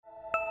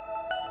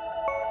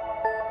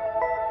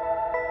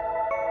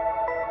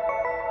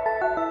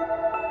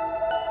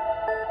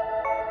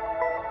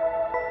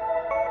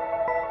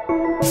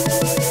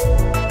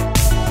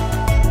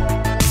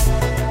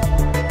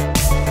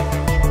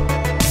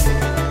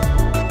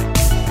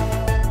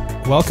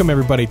Welcome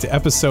everybody to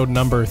episode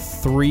number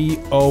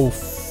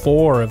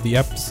 304 of the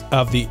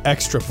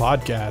Extra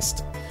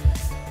Podcast.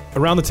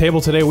 Around the table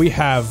today we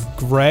have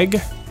Greg.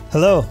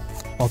 Hello.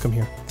 Welcome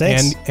here.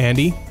 Thanks. And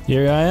Andy.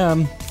 Here I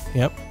am.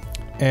 Yep.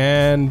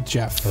 And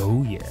Jeff.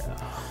 Oh, yeah.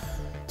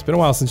 It's been a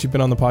while since you've been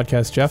on the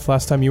podcast, Jeff.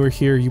 Last time you were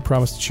here, you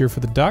promised to cheer for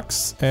the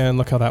Ducks, and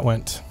look how that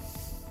went.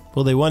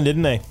 Well, they won,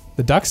 didn't they?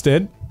 The Ducks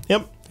did.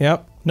 Yep.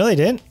 No, they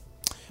didn't.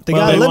 They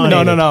Well, got they won.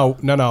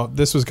 eliminated. No.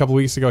 This was a couple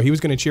weeks ago. He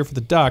was going to cheer for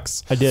the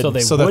Ducks. I did. So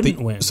they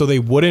wouldn't win. So they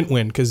wouldn't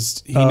win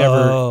because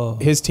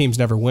his teams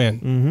never win.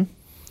 Mm-hmm.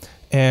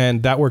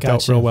 And that worked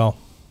out Gotcha. real well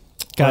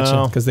Gotcha.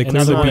 Well, because they In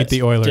clearly other beat words,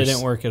 the Oilers.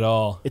 Didn't work at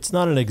all. It's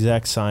not an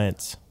exact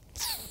science.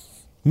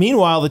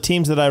 Meanwhile, the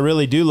teams that I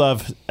really do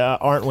love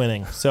aren't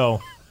winning. So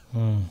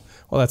Well,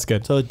 that's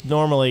good.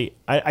 normally,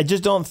 I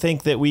just don't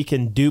think that we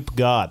can dupe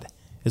God,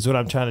 is what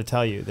I'm trying to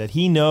tell you. That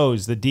he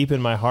knows that deep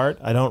in my heart,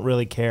 I don't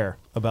really care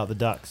about the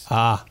Ducks.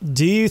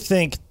 Do you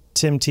think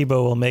Tim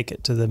Tebow will make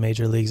it to the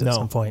major leagues at No.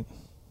 some point?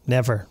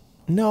 Never.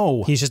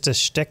 No. He's just a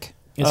shtick.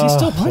 Is he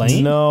still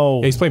playing? No.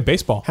 Yeah, he's playing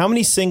baseball. How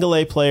many single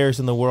A players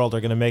in the world are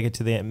going to make it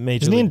to the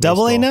major Isn't he league in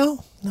double A baseball?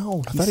 now?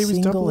 No, I thought he was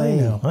double A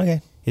now.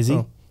 Okay. Is he?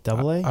 Oh.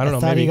 Double A? I don't know.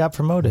 thought Maybe he got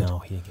promoted. No,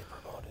 he didn't get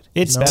promoted.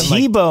 It's No.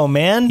 Tebow,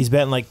 man. He's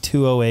batting like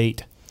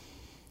 208.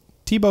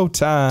 Tebow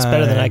time. It's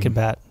better than I could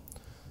bat.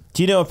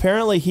 Do you know,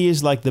 apparently he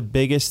is like the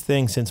biggest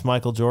thing since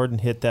Michael Jordan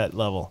hit that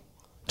level.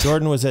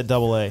 Jordan was at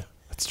double A.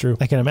 That's true.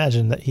 I can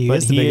imagine that he But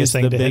is the biggest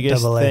thing to hit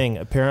double A. thing.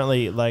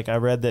 Apparently, like I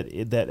read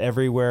that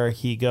everywhere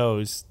he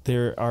goes,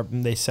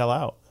 they sell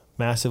out,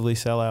 massively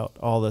sell out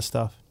all this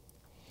stuff.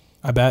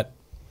 I bet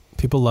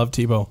people love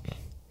Tebow.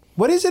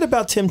 What is it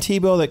about Tim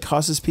Tebow that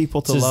causes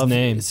people to It's his love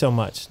name. so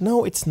much?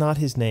 No, it's not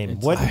his name.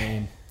 It's What? his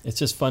name. It's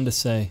just fun to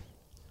say.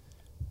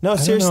 No, don't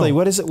seriously. know.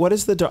 What is it? What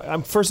is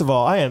the? First of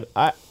all, I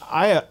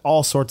have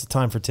all sorts of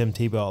time for Tim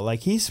Tebow.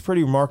 Like he's a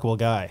pretty remarkable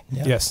guy.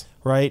 Yeah. Yes.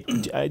 Right?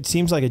 It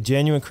seems like a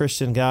genuine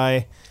Christian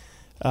guy.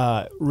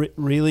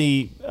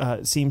 Really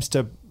seems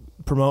to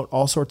promote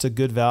all sorts of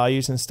good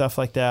values and stuff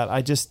like that.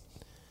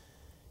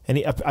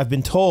 I've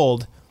been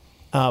told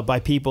by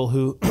people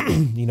who,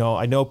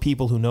 I know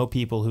people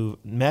who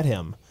met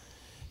him,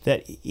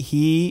 that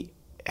he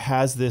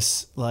has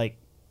this like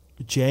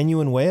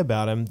genuine way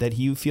about him that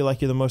you feel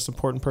like you're the most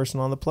important person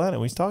on the planet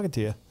when he's talking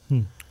to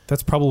you.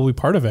 That's probably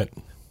part of it.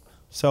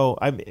 So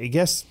I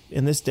guess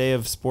in this day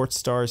of sports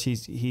stars,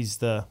 he's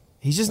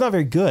just not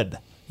very good.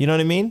 You know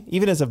what I mean?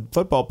 Even as a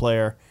football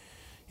player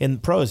in the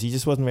pros, he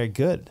just wasn't very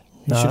good.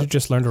 He should have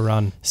just learned to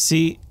run.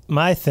 See,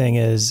 my thing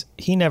is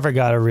he never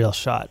got a real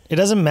shot. It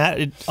doesn't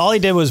matter. All he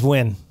did was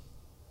win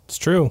It's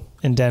true.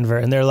 in Denver.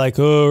 And they're like,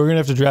 oh, we're going to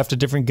have to draft a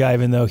different guy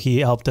even though he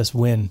helped us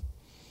win.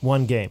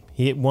 One game.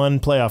 He hit one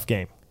playoff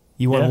game.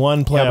 You won Yeah.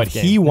 one playoff Yeah, but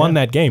game. he won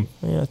that game.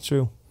 Yeah, that's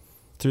true.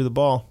 Threw the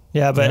ball.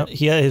 Yeah, but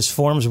his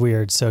form's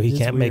weird, so he It is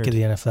can't make it to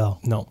weird. the NFL.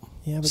 No.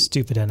 Yeah, but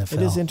Stupid NFL.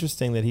 it is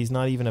interesting that he's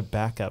not even a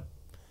backup.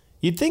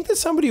 You'd think that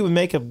somebody would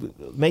make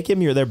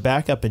him their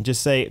backup and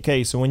just say,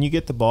 okay, so when you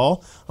get the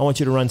ball, I want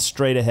you to run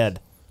straight ahead.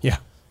 Yeah.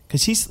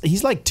 Because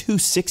he's like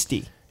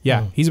 260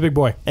 Yeah. He's a big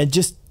boy. and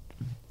just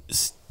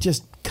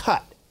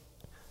cut.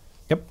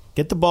 Yep.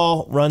 Get the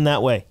ball, run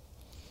that way.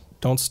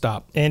 Don't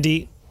stop.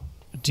 Andy,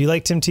 do you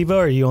like Tim Tebow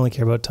or you only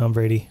care about Tom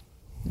Brady?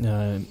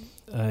 I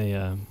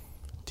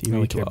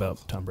only care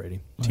about Tom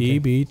Brady.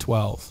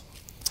 TB12.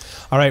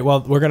 All right.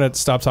 Well, we're going to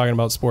stop talking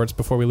about sports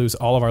before we lose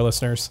all of our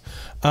listeners.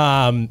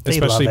 Especially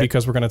love it.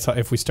 because we're going to,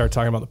 if we start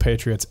talking about the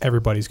Patriots,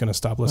 everybody's going to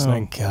stop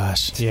listening. Oh,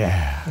 gosh.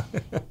 Yeah.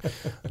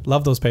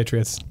 Love those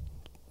Patriots.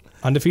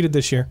 Undefeated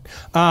this year.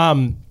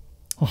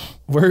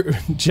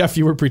 Jeff,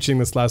 you were preaching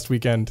this last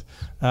weekend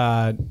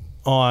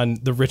on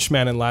the rich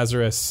man and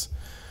Lazarus.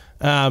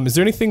 Is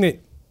there anything that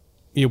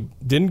you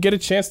didn't get a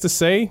chance to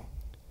say?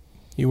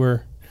 You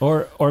were,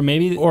 Or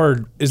maybe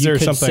or is you there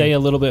could something? say a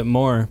little bit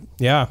more,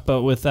 Yeah.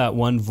 but with that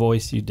one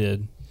voice you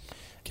did.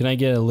 Can I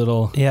get a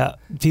little? Yeah,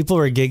 people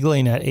were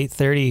giggling at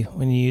 8:30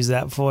 when you use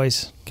that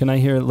voice. Can I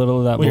hear a little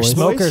of that Your voice?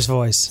 smoker's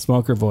voice.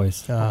 Smoker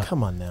voice. Oh,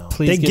 come on now.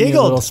 Please They give me a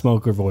giggled. little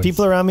smoker voice.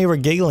 People around me were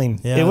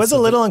giggling. Yeah, it was that's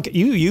a little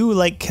you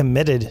like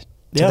committed to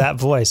Yeah. that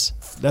voice.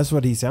 That's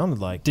what he sounded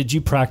like. Did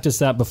you practice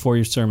that before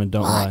your sermon?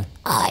 Don't lie.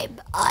 I'm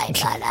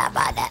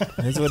gonna,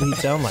 That's what he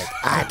sounded like.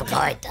 I'm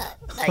going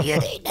to, you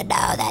need to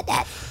know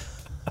that.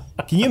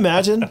 Can you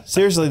imagine?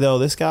 Seriously though,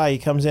 this guy, he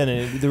comes in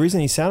and the reason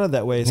he sounded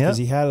that way is because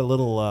Yeah. he had a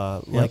little,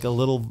 like a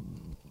little,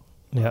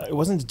 Yeah. it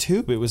wasn't a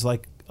tube. It was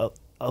like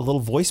a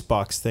little voice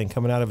box thing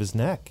coming out of his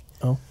neck.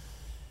 Oh.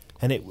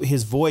 And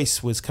his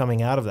voice was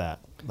coming out of that.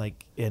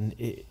 Like, and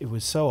it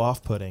was so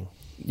off-putting.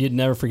 You'd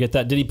never forget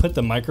that. Did he put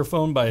the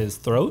microphone by his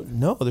throat?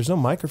 No, there's no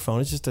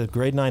microphone. It's just a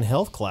grade 9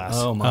 health class.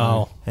 Oh my!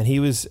 Oh. And he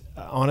was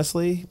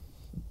honestly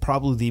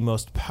probably the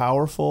most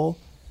powerful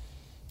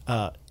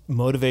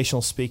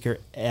motivational speaker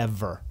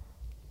ever.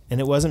 And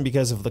it wasn't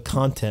because of the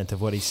content of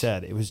what he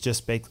said. It was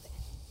just basically,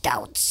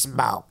 Don't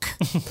smoke.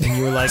 and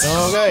you were like,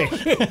 oh,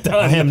 okay,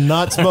 I am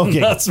not smoking.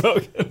 Not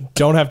smoking.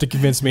 Don't have to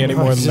convince me any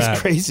more It's than just that.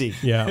 crazy.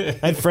 Yeah.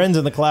 I had friends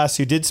in the class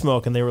who did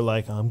smoke, and they were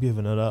like, I'm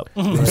giving it up.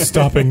 I'm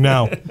stopping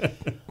now.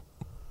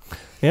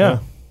 Yeah.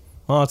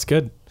 Well, that's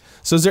good.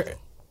 So is there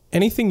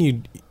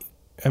anything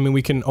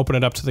we can open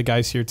it up to the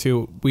guys here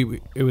too.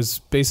 It was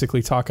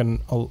basically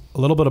talking a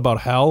little bit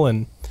about hell,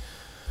 and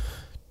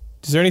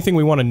is there anything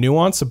we want to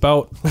nuance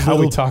about how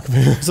we talk about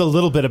it? It was a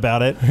little bit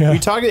about it. Yeah.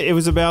 It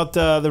was about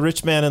the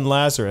rich man and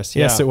Lazarus.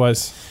 Yes, it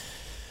was.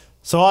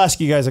 So I'll ask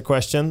you guys a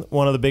question.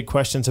 One of the big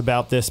questions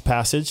about this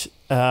passage.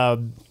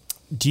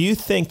 Do you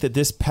think that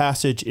this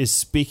passage is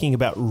speaking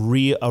about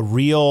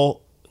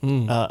real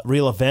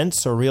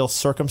events or real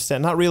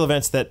circumstance? Not real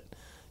events that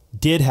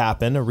did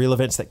happen, or real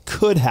events that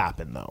could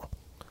happen, though?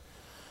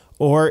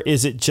 Or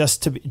is it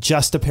just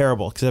a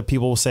parable? Because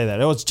people will say that.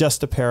 Oh, it's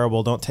just a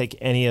parable. Don't take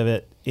any of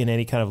it in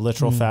any kind of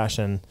literal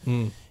fashion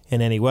in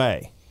any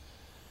way.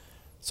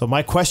 So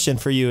my question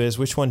for you is,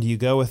 which one do you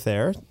go with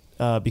there?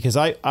 Because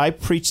I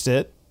preached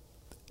it,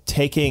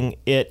 taking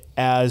it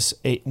as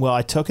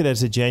I took it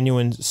as a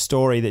genuine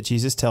story that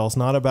Jesus tells,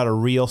 not about a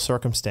real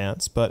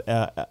circumstance, but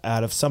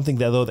out of something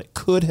that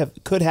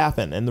could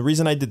happen. And the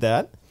reason I did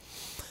that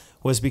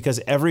was because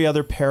every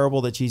other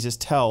parable that Jesus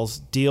tells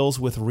deals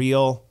with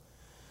real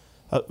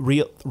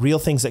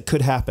things that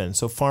could happen.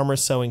 So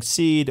farmers sowing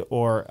seed,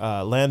 or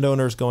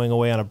landowners going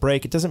away on a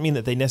break. It doesn't mean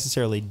that they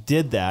necessarily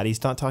did that.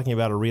 He's not talking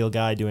about a real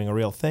guy doing a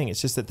real thing.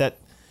 It's just that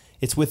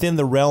it's within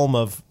the realm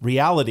of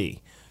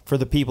reality for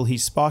the people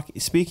he's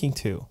speaking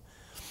to.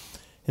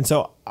 And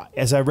so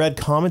as I read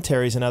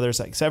commentaries and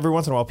others, so every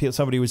once in a while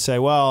somebody would say,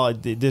 well,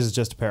 this is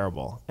just a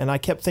parable. And I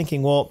kept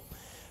thinking, well,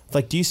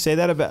 do you say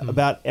that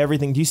about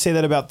everything? Do you say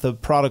that about the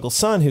prodigal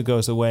son who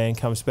goes away and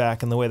comes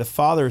back, and the way the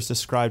father is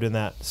described in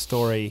that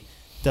story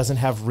doesn't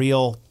have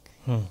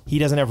he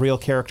doesn't have real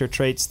character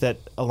traits that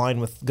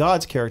align with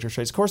God's character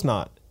traits? Of course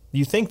not.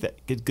 You think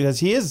that because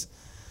he is.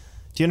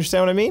 Do you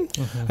understand what I mean?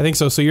 I think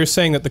so. So you're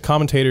saying that the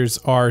commentators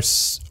are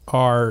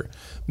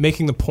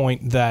making the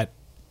point that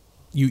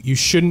you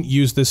shouldn't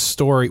use this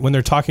story when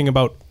they're talking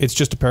about it's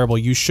just a parable.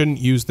 You shouldn't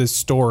use this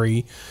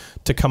story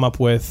to come up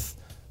with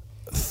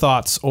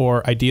thoughts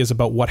or ideas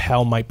about what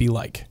hell might be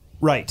like.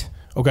 Right.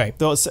 Okay.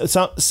 Though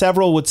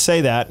several would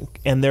say that,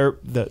 and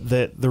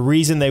the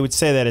reason they would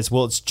say that is,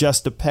 well, it's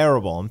just a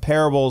parable, and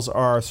parables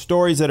are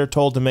stories that are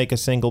told to make a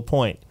single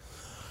point.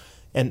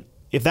 And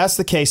if that's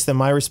the case, then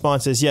my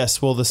response is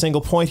yes. Well, the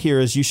single point here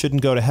is you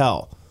shouldn't go to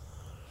hell.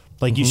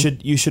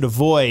 You should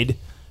avoid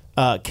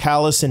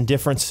callous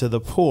indifference to the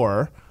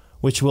poor,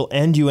 which will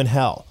end you in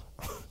hell.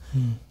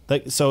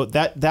 So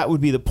that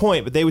would be the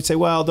point. But they would say,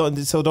 well,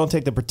 don't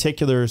take the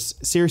particulars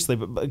seriously.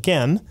 But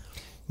again,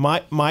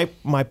 my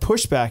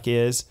pushback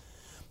is,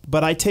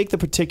 but I take the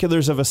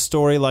particulars of a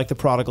story like the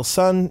prodigal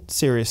son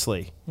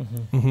seriously.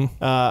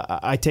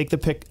 I take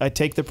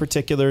the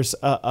particulars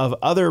of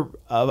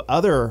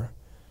other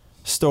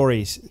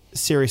stories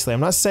seriously. I'm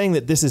not saying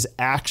that this is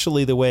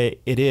actually the way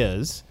it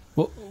is.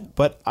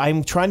 But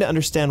I'm trying to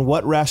understand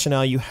what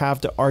rationale you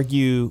have to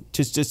argue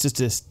just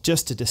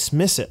to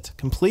dismiss it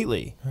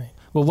completely. Right.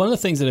 Well, one of the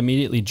things that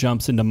immediately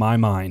jumps into my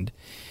mind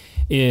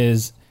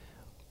is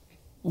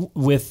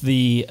with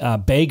the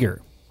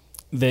beggar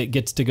that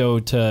gets to go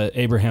to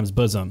Abraham's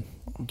bosom,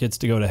 gets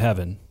to go to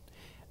heaven.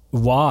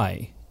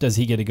 Why does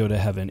he get to go to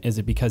heaven? Is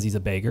it because he's a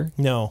beggar?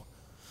 No.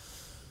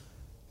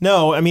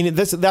 I mean,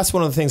 that's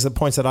one of the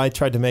points that I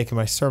tried to make in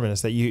my sermon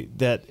is that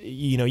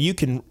you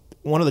can.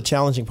 One of the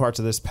challenging parts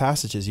of this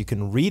passage is you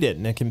can read it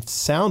and it can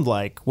sound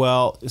like,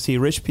 well, see,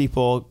 rich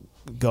people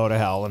go to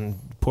hell and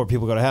poor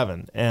people go to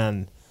heaven.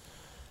 And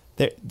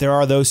there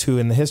are those who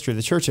in the history of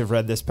the church have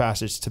read this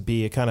passage to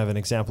be a kind of an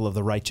example of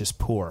the righteous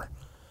poor,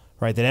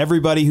 right? That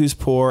everybody who's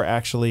poor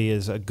actually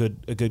is a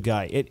good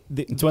guy.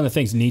 It's one of the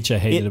things Nietzsche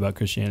hated about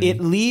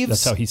Christianity.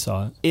 That's how he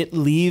saw it. It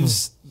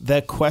leaves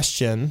the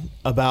question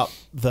about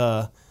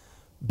the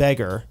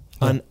beggar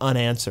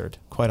unanswered,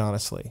 quite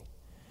honestly.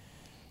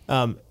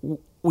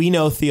 We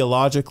know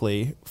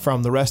theologically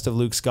from the rest of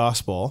Luke's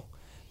gospel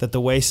that the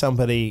way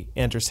somebody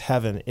enters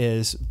heaven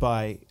is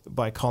by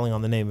calling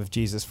on the name of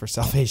Jesus for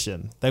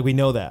salvation. We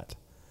know that.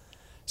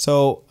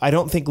 So I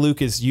don't think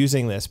Luke is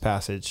using this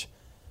passage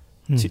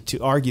to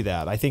argue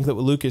that. I think that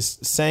what Luke is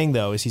saying,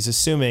 though, is he's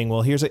assuming,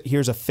 well, here's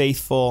a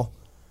faithful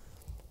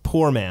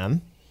poor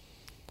man,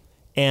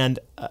 and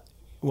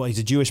he's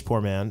a Jewish poor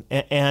man,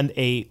 and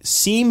a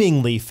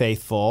seemingly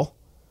faithful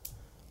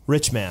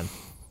rich man.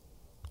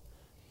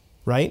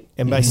 Right?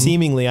 And by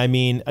seemingly, I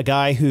mean a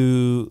guy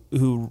who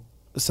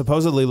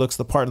supposedly looks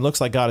the part and looks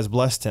like God has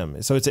blessed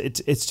him. So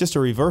it's just a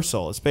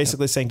reversal. It's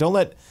basically saying don't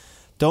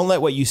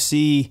let what you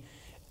see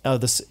the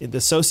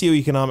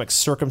socioeconomic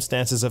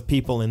circumstances of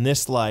people in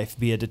this life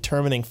be a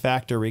determining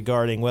factor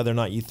regarding whether or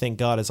not you think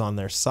God is on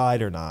their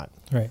side or not.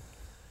 Right.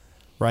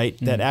 Right?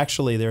 Mm-hmm. That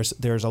actually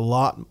there's a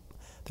lot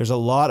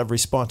of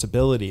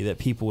responsibility that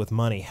people with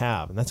money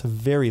have, and that's a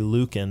very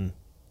Lucan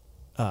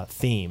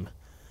theme.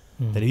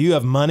 Mm-hmm. That if you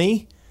have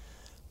money,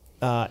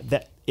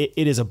 that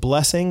it is a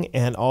blessing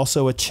and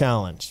also a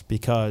challenge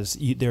because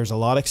there's a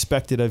lot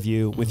expected of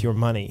you with your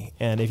money.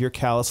 And if you're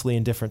callously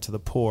indifferent to the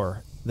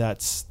poor,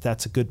 that's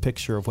a good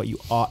picture of what you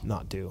ought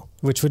not do.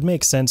 Which would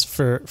make sense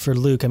for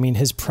Luke. I mean,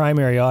 his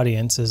primary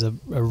audience is a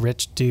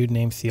rich dude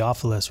named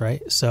Theophilus,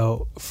 right?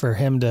 So for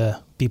him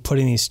to be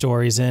putting these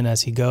stories in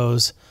as he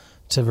goes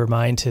to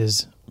remind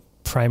his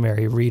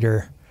primary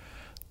reader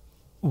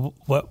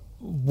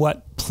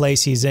what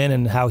place he's in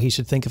and how he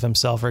should think of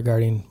himself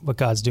regarding what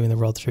God's doing in the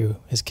world through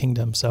his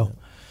kingdom. So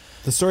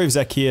the story of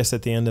Zacchaeus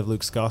at the end of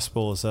Luke's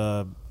gospel is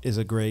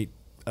a great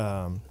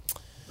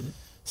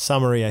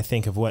summary, I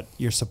think, of what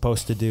you're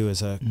supposed to do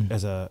as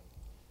a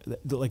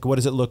like, what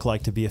does it look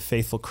like to be a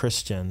faithful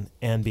Christian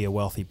and be a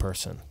wealthy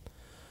person?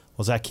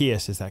 Well,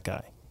 Zacchaeus is that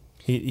guy.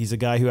 He's a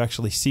guy who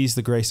actually sees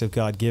the grace of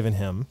God given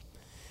him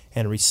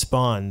and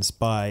responds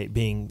by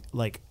being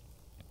like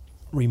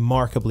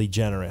remarkably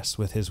generous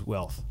with his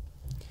wealth.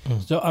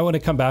 So I want to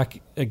come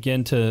back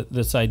again to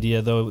this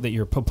idea, though, that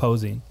you're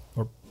proposing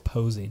or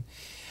posing.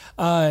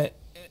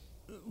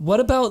 What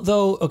about,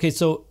 though? Okay,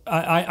 so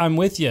I'm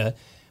with you,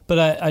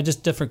 but I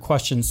just different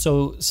questions.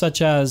 So,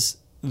 such as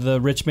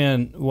the rich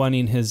man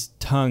wanting his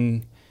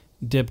tongue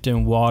dipped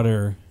in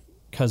water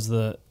because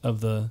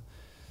of the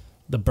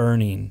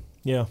burning.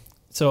 Yeah.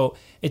 So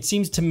it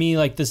seems to me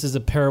like this is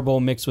a parable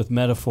mixed with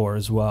metaphor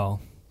as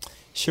well.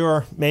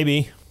 Sure,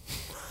 maybe.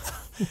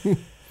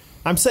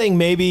 I'm saying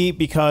maybe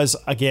because,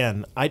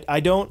 again, I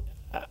want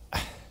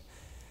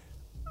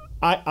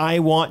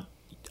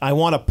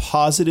a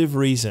positive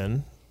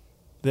reason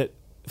that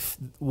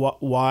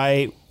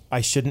why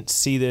I shouldn't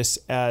see this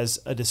as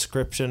a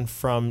description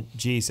from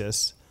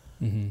Jesus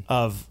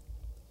of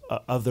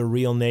the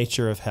real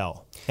nature of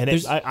hell. And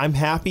I'm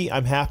happy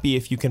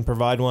if you can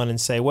provide one and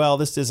say, well,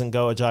 this doesn't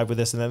go a jive with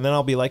this, and then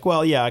I'll be like,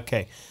 well, yeah,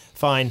 okay,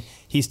 fine.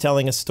 He's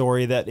telling a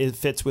story that it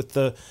fits with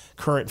the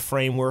current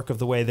framework of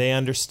the way they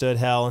understood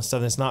hell and stuff.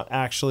 And it's not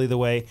actually the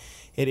way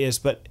it is,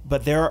 but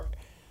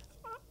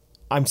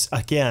I'm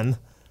going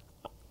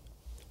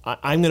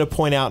to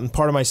point out, and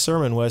part of my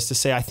sermon was to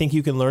say I think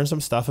you can learn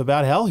some stuff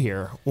about hell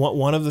here.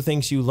 One of the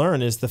things you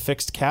learn is the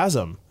fixed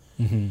chasm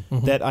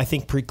that I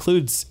think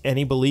precludes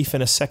any belief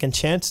in a second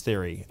chance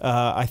theory.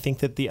 I think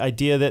that the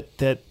idea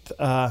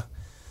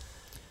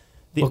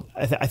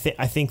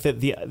I think that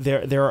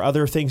there are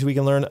other things we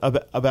can learn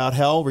about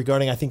hell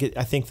regarding. I think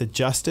the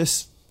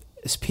justice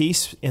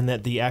piece in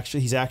that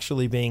he's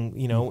actually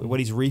being, what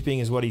he's reaping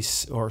is what he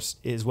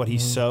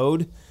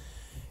sowed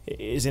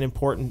is an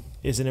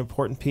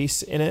important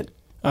piece in it.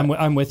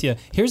 I'm with you.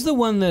 Here's the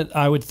one that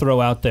I would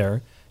throw out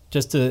there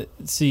just to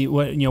see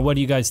what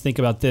do you guys think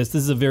about this?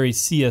 This is a very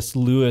C.S.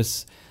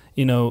 Lewis,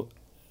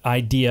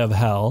 idea of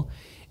hell.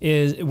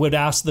 Would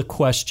ask the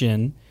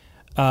question.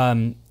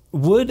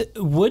 Would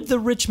the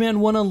rich man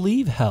want to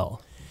leave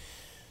hell?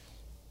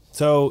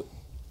 So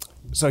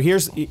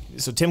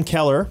Tim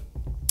Keller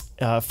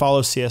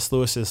follows C.S.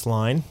 Lewis's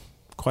line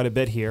quite a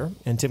bit here,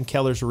 and Tim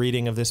Keller's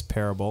reading of this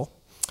parable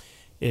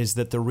is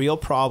that the real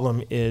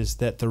problem is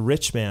that the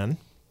rich man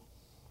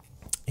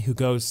who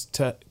goes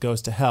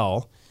to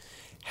hell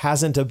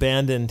hasn't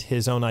abandoned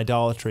his own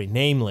idolatry,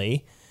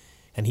 namely,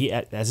 and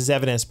as is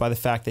evidenced by the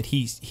fact that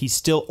he's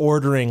still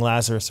ordering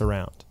Lazarus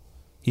around.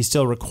 He's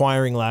still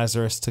requiring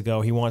Lazarus to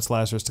go. He wants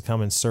Lazarus to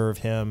come and serve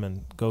him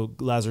and go,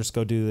 Lazarus,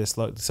 go do this.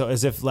 So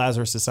as if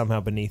Lazarus is somehow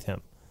beneath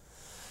him.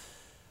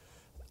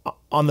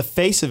 On the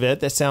face of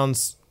it, that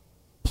sounds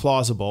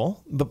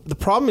plausible. But the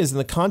problem is in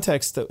the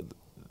context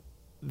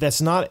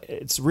that's not,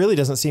 it really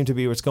doesn't seem to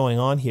be what's going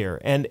on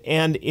here. And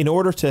in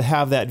order to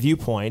have that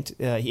viewpoint,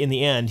 in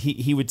the end,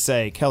 he would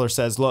say, Keller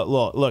says,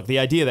 look, the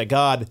idea that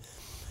God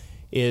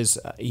is,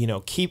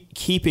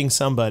 keeping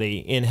somebody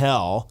in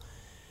hell,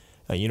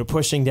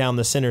 pushing down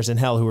the sinners in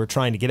hell who are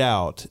trying to get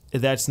out,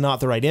 that's not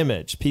the right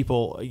image.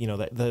 People,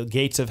 the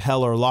gates of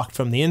hell are locked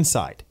from the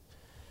inside,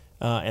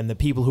 and the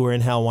people who are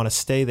in hell want to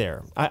stay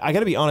there. I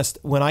got to be honest,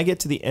 when I get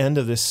to the end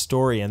of this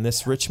story and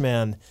this rich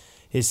man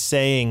is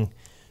saying,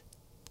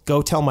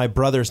 go tell my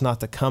brothers not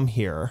to come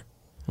here,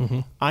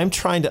 I'm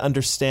trying to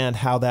understand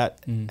how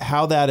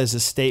that is a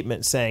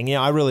statement saying,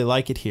 I really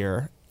like it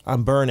here,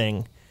 I'm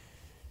burning,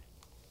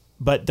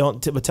 but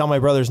tell my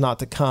brothers not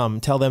to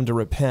come, tell them to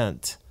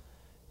repent.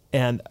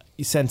 And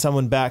you send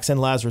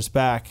Lazarus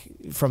back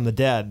from the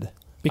dead.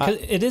 Because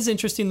it is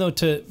interesting, though,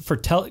 for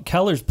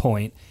Keller's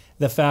point,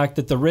 the fact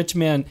that the rich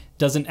man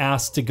doesn't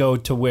ask to go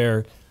to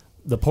where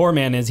the poor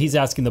man is. He's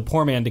asking the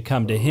poor man to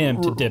come to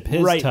him to dip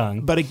his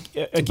tongue.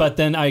 But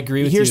then I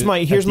agree with you.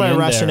 Here's my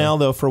rationale,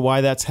 though, for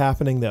why that's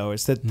happening, though,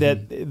 is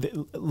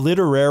that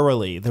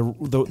literarily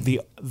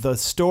the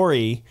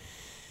story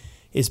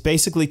is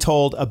basically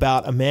told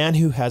about a man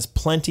who has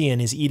plenty and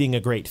is eating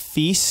a great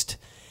feast,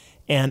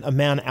 and a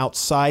man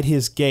outside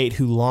his gate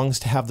who longs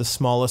to have the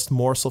smallest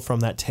morsel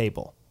from that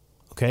table,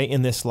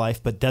 in this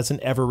life, but doesn't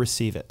ever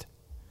receive it.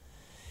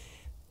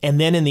 And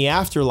then in the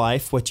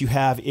afterlife, what you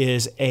have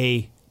is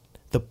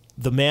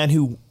the man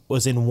who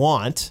was in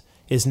want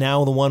is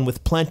now the one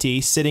with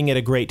plenty, sitting at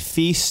a great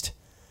feast,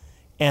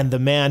 and the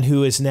man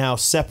who is now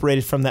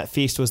separated from that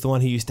feast was the one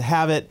who used to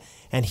have it,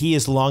 and he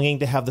is longing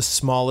to have the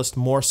smallest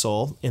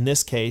morsel, in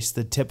this case,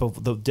 the dip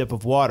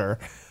of water,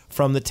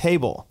 from the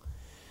table.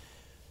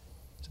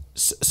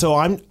 So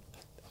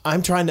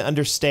I'm trying to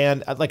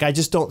understand. Like, I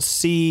just don't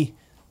see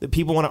that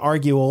people want to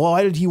argue. Well,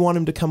 why did he want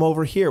him to come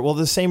over here? Well,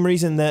 the same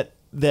reason that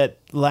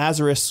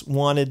Lazarus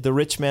wanted the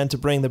rich man to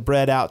bring the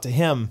bread out to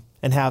him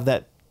and have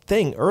that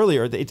thing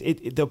earlier.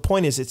 The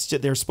point is,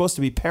 there's supposed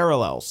to be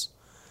parallels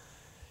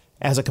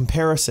as a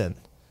comparison.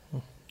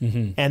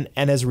 Mm-hmm. And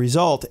as a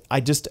result, I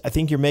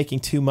think you're making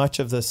too much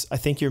of this. I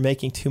think you're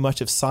making too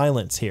much of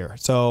silence here.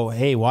 So,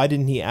 hey, why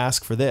didn't he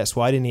ask for this?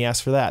 Why didn't he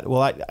ask for that?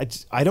 Well,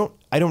 I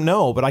don't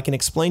know, but I can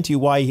explain to you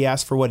why he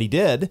asked for what he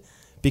did,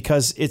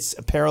 because it's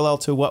a parallel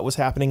to what was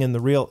happening in the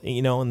real,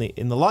 in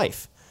the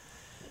life.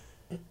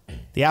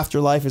 The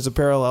afterlife is a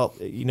parallel,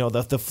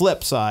 the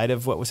flip side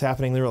of what was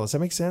happening in the real. Does that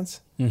make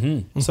sense?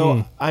 Mm-hmm.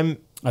 So I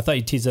thought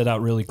you teased that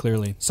out really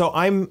clearly. So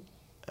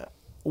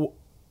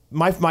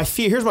my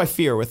fear. Here's my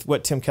fear with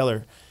what Tim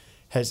Keller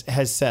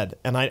has said,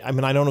 and I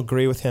mean I don't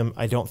agree with him.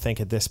 I don't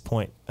think at this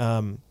point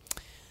on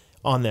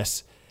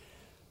this.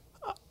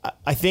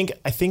 I think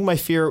my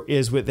fear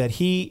is with that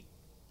he's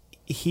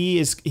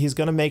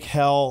going to make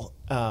hell.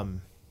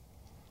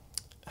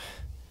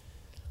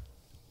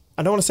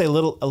 I don't want to say a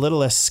little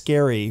less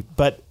scary,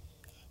 but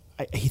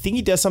I think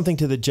he does something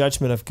to the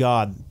judgment of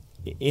God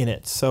in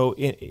it. So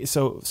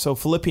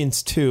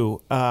Philippians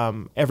 2,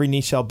 every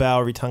knee shall bow,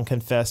 every tongue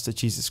confess that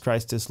Jesus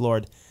Christ is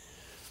Lord.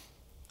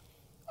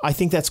 I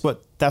think that's what's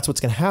going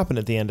to happen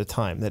at the end of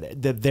time.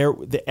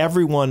 That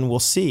everyone will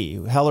see,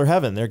 hell or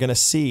heaven, they're going to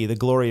see the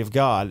glory of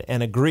God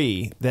and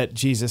agree that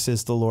Jesus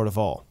is the Lord of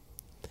all.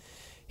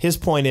 His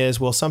point is,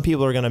 well, some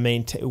people are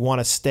going to want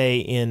to stay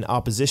in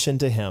opposition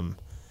to him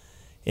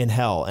in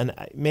hell, and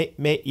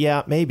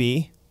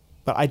maybe,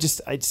 but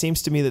it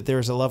seems to me that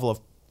there's a level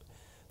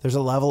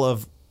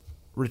of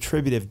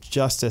retributive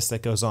justice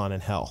that goes on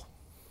in hell.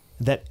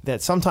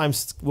 That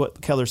sometimes what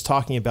Keller's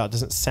talking about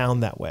doesn't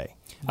sound that way.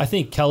 I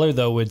think Keller,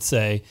 though, would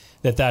say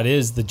that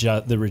is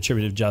the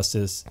retributive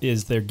justice,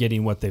 is they're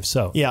getting what they've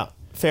sowed. Yeah,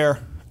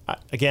 fair. I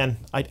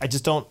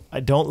just don't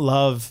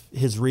love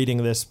his reading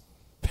of this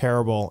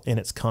parable in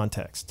its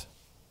context.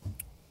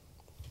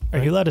 Are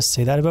you allowed to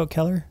say that about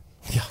Keller?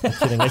 Yeah, I'm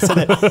kidding. I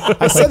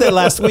said that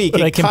last week.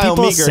 Like, can Kyle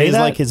people Meeker, say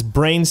that? his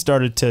brain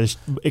started to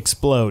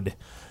explode.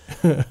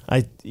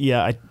 I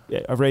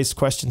raised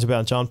questions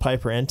about John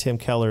Piper and Tim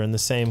Keller in the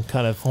same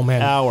kind of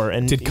hour,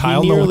 and did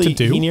Kyle know what to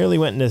do? He nearly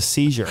went into a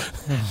seizure.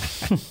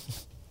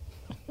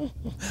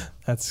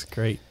 That's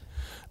great.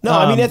 No,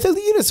 I mean,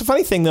 it's a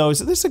funny thing though. Is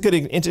this is a good,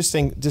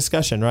 interesting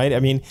discussion, right? I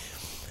mean,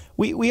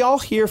 we all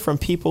hear from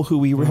people who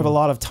we have a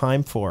lot of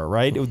time for,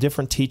 right?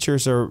 Different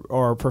teachers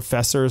or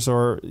professors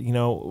or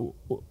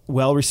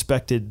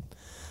well-respected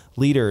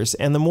leaders,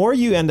 and the more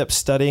you end up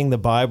studying the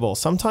Bible,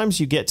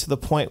 sometimes you get to the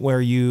point where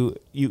you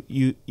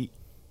do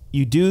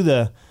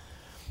the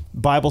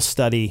Bible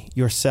study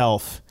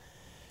yourself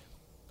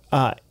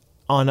on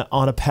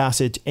a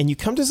passage, and you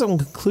come to some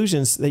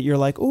conclusions that you're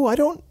like, oh, I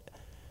don't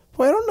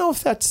know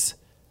if that's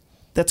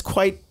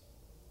quite.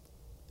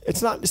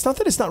 It's not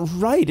that it's not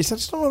right. I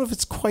just don't know if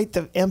it's quite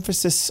the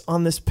emphasis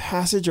on this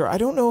passage, or I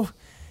don't know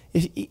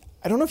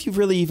if you've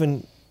really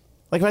even.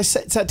 Like, when I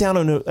sat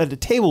down at a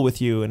table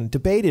with you and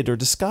debated or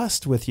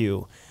discussed with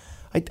you,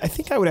 I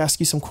think I would ask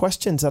you some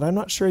questions that I'm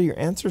not sure your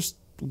answers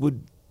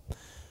would,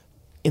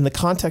 in the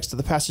context of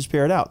the passage,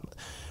 bear it out,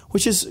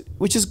 which is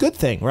a good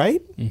thing,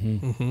 right?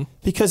 Mm-hmm. Mm-hmm.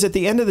 Because at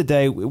the end of the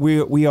day,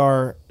 we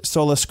are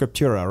sola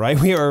scriptura, right?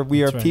 We are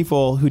right.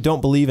 People who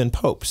don't believe in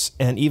popes,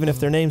 and even if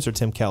their names are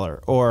Tim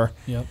Keller, or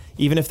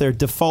even if they're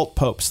default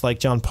popes like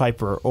John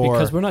Piper, or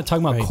because we're not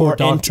talking about core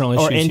doctrinal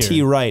issues or N.T.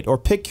 here. Wright, or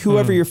pick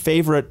whoever your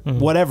favorite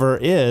whatever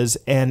is,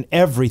 and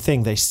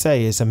everything they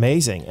say is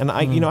amazing. And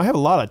I have a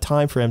lot of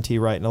time for N.T.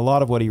 Wright and a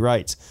lot of what he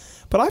writes,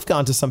 but I've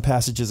gone to some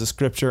passages of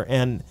scripture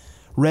and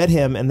read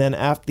him, and then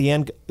at the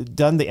end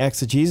done the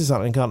exegesis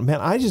on it and gone, man,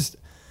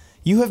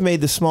 you have made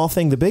the small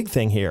thing the big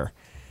thing here,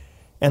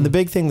 and the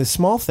big thing the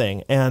small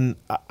thing, and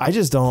I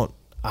just don't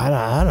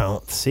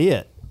see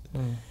it.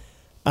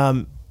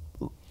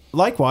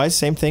 Likewise,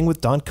 same thing with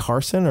Don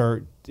Carson,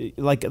 or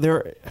like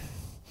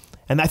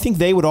and I think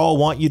they would all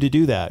want you to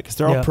do that because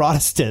they're all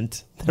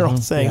Protestant. They're all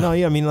saying, no,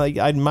 yeah, I mean, like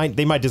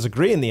they might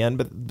disagree in the end,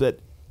 but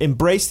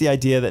embrace the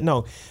idea that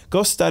no,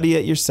 go study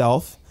it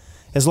yourself,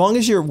 as long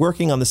as you're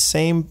working on the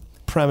same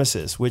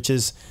premises, which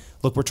is,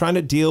 look, we're trying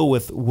to deal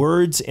with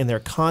words in their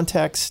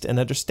context and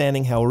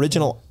understanding how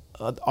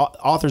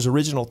author's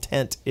original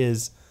intent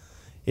is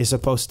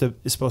supposed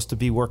to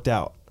be worked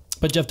out.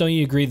 But Jeff, don't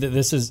you agree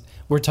that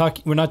we're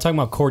not talking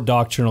about core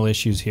doctrinal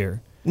issues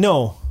here?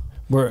 No.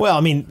 Well,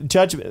 I mean,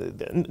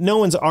 judgment. No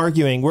one's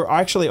arguing. We're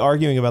actually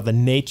arguing about the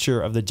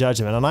nature of the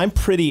judgment, and I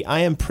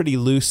am pretty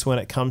loose when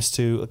it comes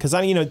to, because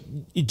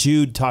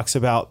Jude talks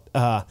about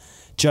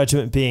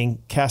judgment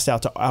being cast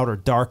out to outer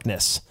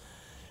darkness,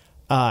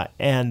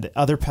 and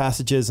other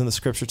passages in the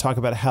scripture talk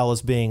about hell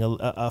as being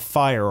a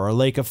fire or a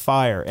lake of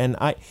fire,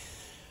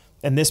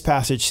 and this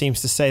passage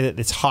seems to say that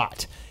it's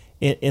hot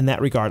in that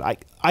regard.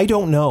 I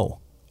don't know.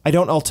 I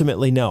don't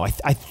ultimately know.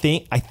 I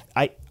think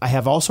I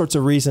have all sorts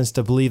of reasons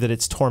to believe that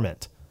it's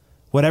torment,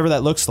 whatever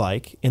that looks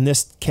like. In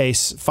this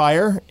case,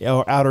 fire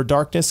or outer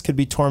darkness could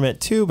be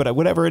torment too, but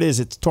whatever it is,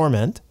 it's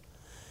torment.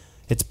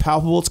 It's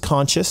palpable, it's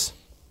conscious.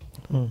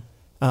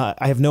 I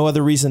have no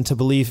other reason to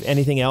believe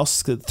anything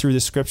else through the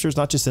scriptures,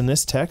 not just in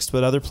this text,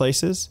 but other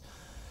places.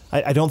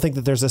 I don't think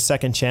that there's a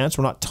second chance.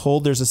 We're not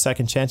told there's a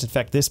second chance. In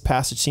fact, this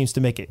passage seems to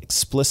make it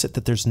explicit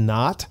that there's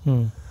not.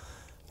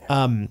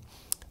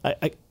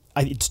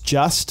 It's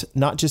just,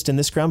 not just in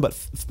this ground,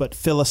 but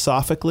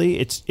philosophically,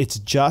 it's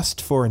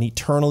just for an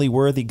eternally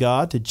worthy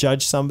God to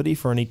judge somebody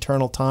for an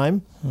eternal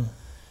time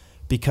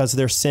because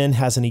their sin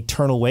has an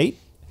eternal weight.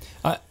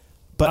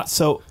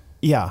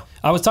 Yeah.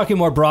 I was talking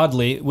more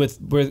broadly with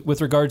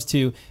regards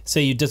to,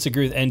 say, you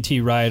disagree with N.T.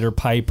 Wright or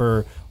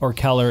Piper or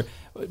Keller.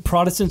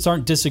 Protestants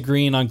aren't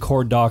disagreeing on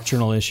core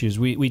doctrinal issues.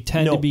 We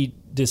tend to be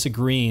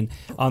disagreeing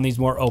on these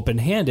more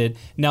open-handed.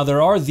 Now,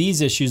 there are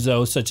these issues,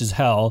 though, such as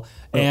hell,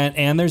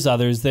 and there's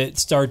others that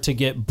start to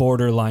get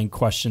borderline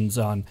questions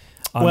on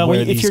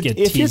where these get teased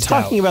out. If you're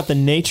talking about the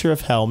nature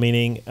of hell,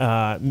 meaning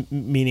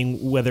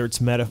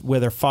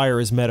whether fire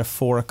is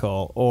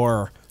metaphorical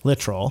or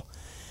literal,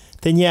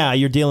 then yeah,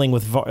 you're dealing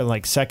with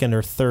like second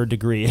or third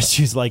degree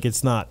issues. Like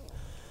it's not.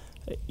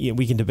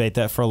 We can debate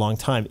that for a long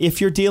time. If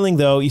you're dealing,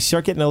 though, you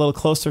start getting a little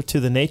closer to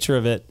the nature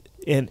of it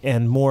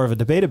and more of a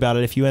debate about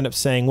it. If you end up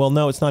saying, well,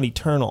 no, it's not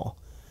eternal,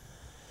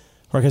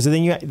 because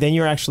then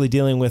you're actually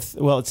dealing with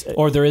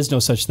or there is no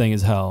such thing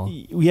as hell.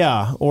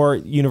 Yeah, or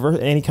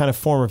any kind of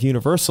form of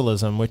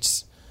universalism,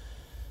 which.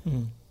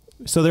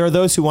 So there are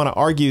those who want to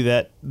argue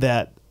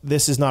that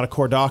this is not a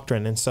core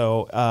doctrine, and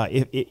so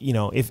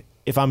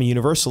if I'm a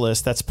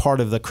universalist, that's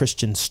part of the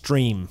Christian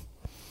stream.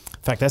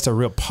 In fact, that's a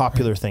real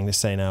popular thing to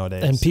say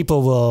nowadays. And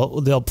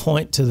people they'll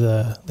point to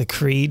the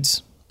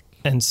creeds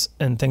and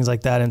things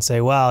like that and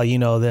say, "Wow,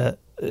 that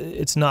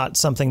it's not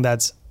something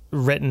that's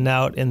written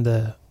out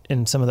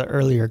in some of the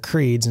earlier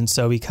creeds, and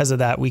so because of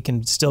that, we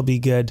can still be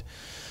good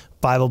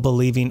Bible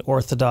believing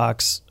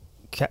Orthodox,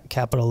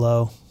 capital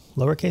O,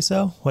 lowercase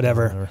o,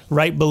 whatever.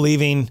 Right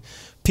believing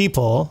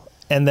people."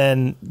 And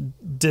then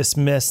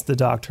dismiss the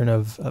doctrine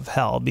of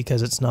hell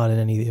because it's not in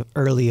any of the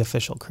early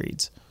official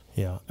creeds.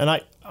 Yeah,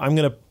 and I'm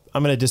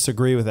gonna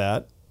disagree with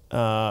that,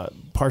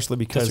 partially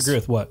because disagree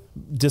with what?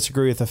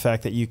 Disagree with the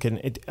fact that you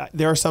can.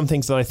 There are some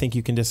things that I think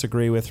you can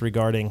disagree with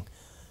regarding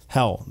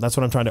hell. That's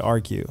what I'm trying to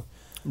argue.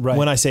 Right.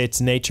 When I say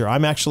it's nature,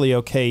 I'm actually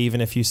okay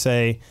even if you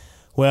say,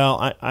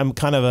 well, I'm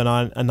kind of an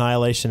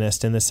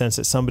annihilationist in the sense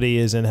that somebody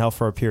is in hell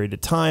for a period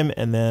of time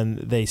and then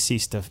they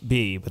cease to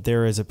be, but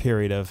there is a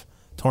period of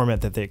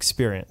torment that they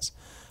experience.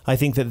 I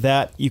think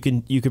that you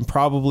can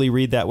probably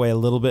read that way a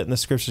little bit in the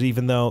scriptures,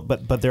 even though,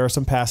 but there are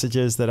some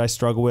passages that I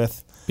struggle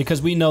with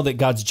because we know that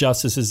God's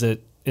justice is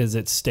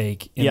at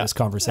stake in this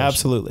conversation.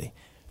 Absolutely,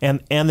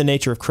 and the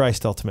nature of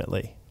Christ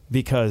ultimately,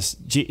 because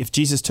if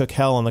Jesus took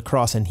hell on the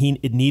cross and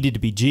it needed to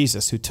be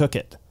Jesus who took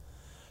it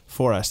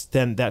for us,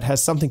 then that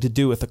has something to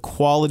do with the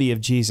quality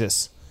of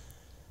Jesus'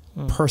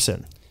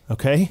 person.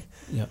 Okay.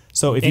 Yeah.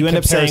 So if you end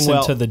up saying,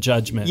 well, to the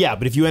judgment, yeah,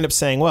 but if you end up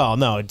saying, well,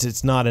 no,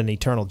 it's not an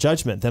eternal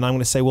judgment, then I'm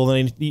going to say, well,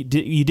 then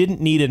you didn't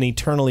need an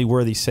eternally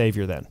worthy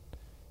Savior. Then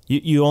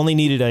you only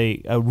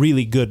needed a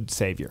really good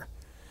Savior.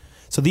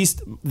 So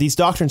these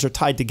doctrines are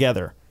tied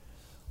together,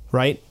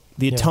 right?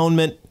 The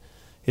atonement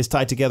is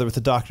tied together with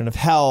the doctrine of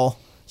hell,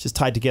 which is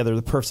tied together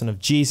with the person of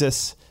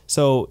Jesus.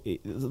 So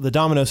the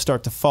dominoes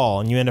start to fall,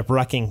 and you end up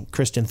wrecking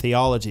Christian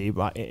theology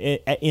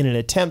in an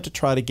attempt to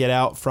try to get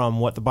out from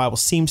what the Bible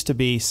seems to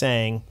be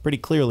saying pretty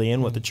clearly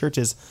and what the church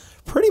has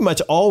pretty much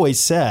always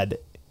said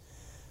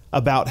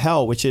about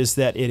hell, which is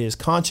that it is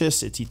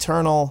conscious, it's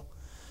eternal,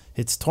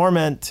 it's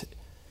torment,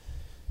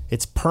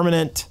 it's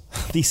permanent,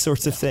 these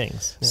sorts of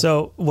things. Yeah.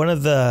 So one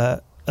of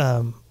the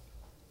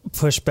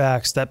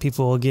pushbacks that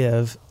people will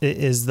give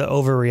is the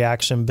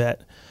overreaction bit.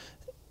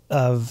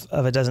 Of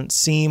it doesn't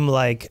seem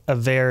like a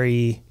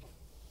very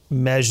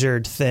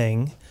measured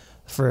thing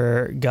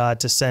for God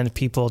to send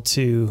people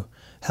to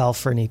hell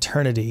for an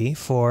eternity,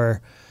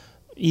 for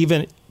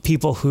even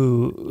people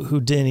who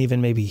didn't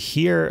even maybe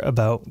hear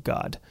about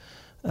God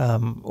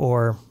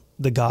or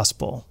the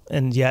gospel,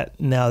 and yet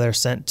now they're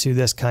sent to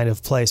this kind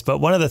of place. But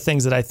one of the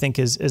things that I think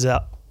is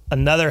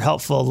another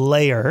helpful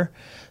layer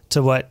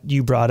to what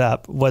you brought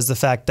up was the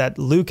fact that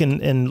Luke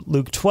in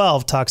Luke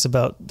 12 talks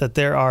about that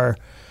there are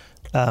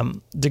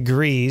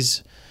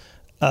degrees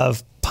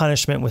of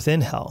punishment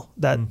within hell,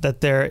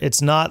 that there,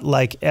 it's not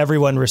like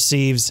everyone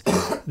receives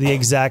the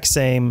exact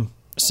same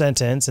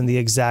sentence and the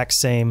exact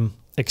same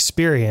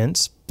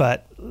experience,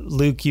 but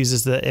Luke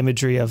uses the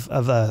imagery of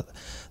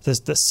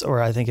this, or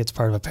I think it's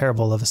part of a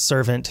parable of a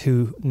servant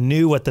who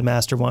knew what the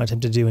master wanted him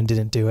to do and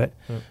didn't do it,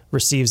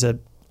 receives a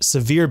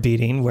severe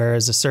beating,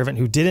 whereas a servant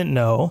who didn't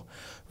know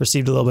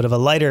received a little bit of a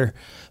lighter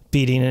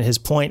beating. And his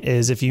point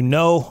is, if you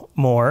know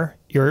more,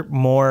 you're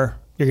going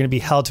to be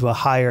held to a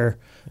higher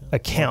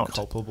account.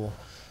 Culpable.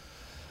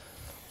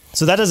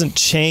 So that doesn't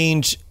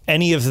change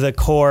any of the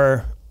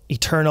core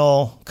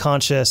eternal,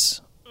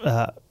 conscious,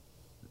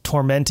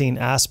 tormenting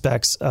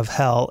aspects of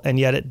hell, and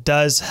yet it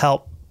does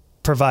help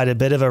provide a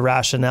bit of a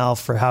rationale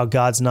for how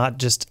God's not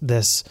just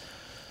this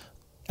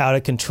out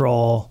of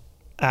control,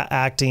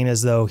 acting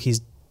as though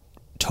he's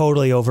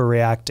totally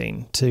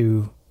overreacting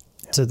to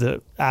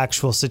the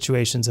actual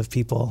situations of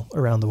people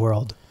around the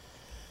world.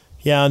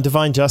 Yeah, and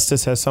divine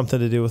justice has something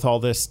to do with all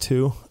this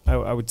too.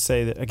 I would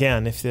say that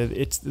again, if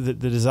it's the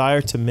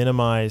desire to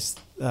minimize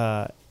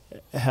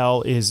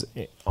hell is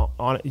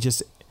on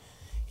just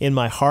in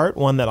my heart,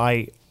 one that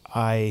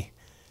I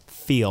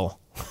feel.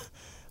 I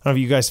don't know if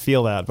you guys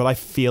feel that, but I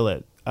feel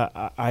it.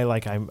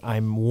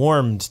 I'm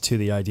warmed to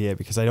the idea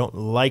because I don't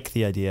like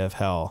the idea of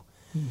hell,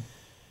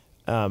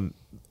 and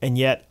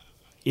yet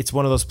it's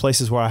one of those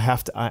places where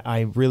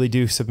I really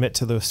do submit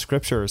to the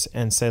scriptures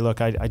and say,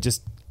 look,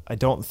 I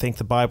don't think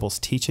the Bible's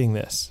teaching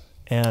this.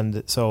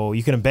 And so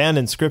you can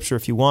abandon scripture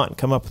if you want and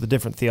come up with a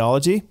different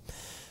theology.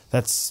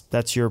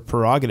 That's your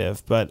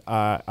prerogative. But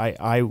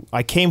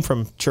I came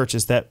from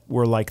churches that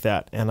were like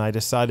that, and I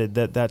decided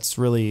that that's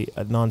really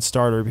a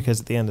non-starter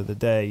because at the end of the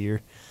day,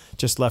 you're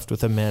just left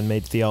with a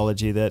man-made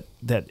theology that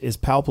is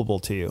palpable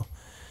to you.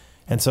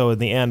 And so in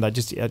the end,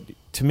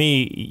 to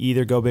me,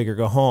 either go big or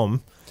go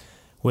home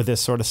with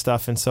this sort of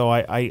stuff. And so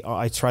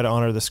I try to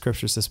honor the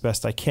scriptures as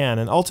best I can.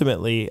 And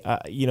ultimately,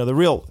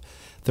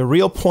 the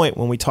real point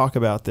when we talk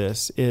about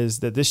this is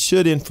that this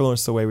should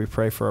influence the way we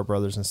pray for our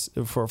brothers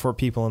and for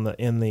people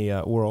in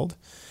the world.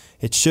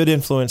 It should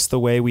influence the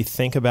way we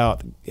think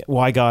about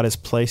why God has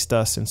placed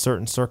us in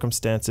certain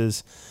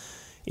circumstances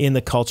in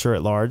the culture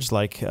at large,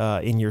 like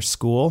in your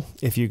school,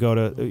 if you go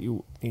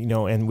to,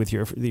 and with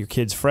your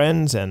kids'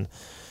 friends and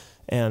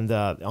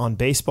on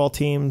baseball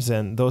teams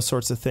and those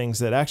sorts of things.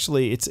 That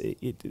actually it's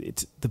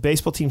the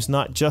baseball team's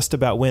not just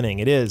about winning.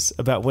 It is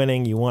about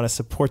winning. You want to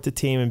support the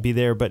team and be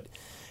there, but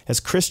as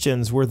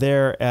Christians, we're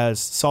there as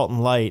salt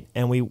and light,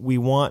 and we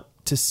want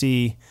to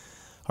see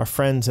our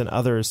friends and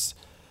others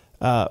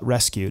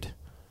rescued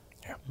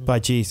by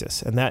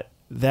Jesus. And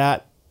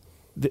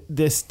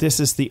this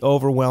is the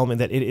overwhelming,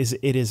 that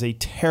it is a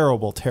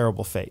terrible,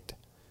 terrible fate.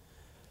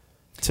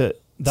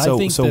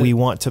 We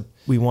want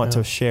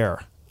to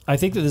share. I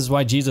think that this is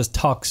why Jesus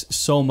talks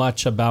so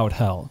much about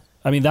hell.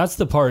 I mean, that's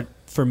the part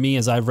for me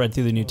as I've read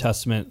through the New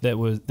Testament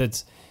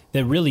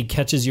that really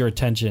catches your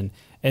attention,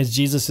 as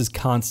Jesus is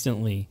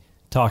constantly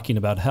talking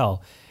about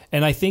hell.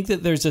 And I think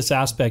that there's this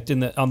aspect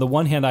on the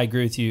one hand, I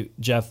agree with you,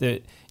 Jeff,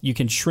 that you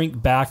can shrink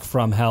back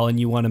from hell and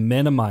you want to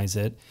minimize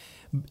it.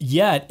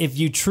 Yet, if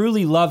you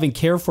truly love and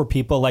care for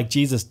people like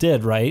Jesus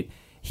did, right?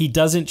 He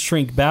doesn't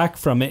shrink back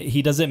from it.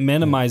 He doesn't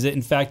minimize it.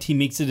 In fact, he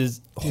makes it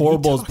as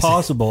horrible as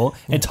possible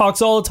and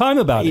talks all the time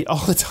about it.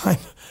 All the time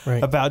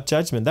about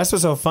judgment. That's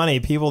what's so funny.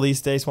 People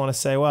these days want to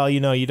say, well, you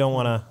don't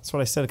want to. That's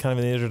what I said kind of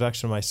in the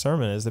introduction of my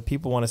sermon, is that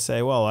people want to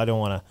say, well, we don't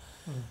want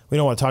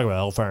to talk about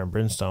hellfire and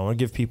brimstone. I want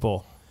to give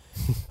people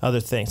other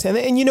things.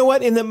 And you know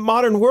what? In the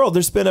modern world,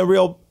 there's been a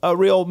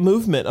real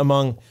movement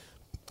among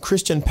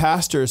Christian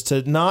pastors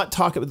to not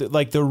talk about,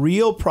 like, the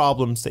real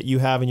problems that you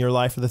have in your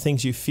life are the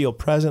things you feel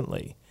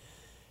presently.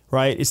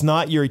 Right? It's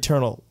not your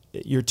eternal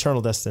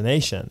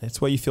destination.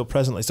 It's what you feel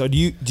presently. So do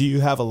you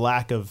have a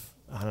lack of,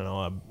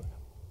 a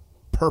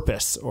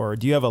purpose, or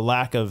do you have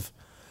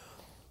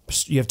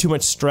you have too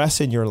much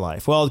stress in your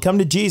life? Well, come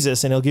to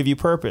Jesus and he'll give you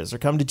purpose, or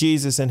come to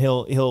Jesus and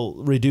he'll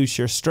reduce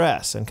your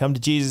stress, and come to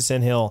Jesus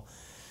and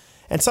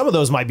and some of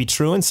those might be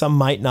true and some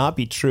might not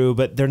be true,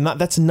 but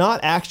that's not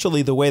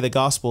actually the way the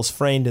gospel is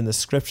framed in the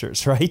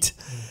scriptures, right?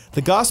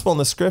 The gospel in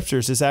the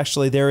scriptures is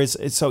actually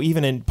so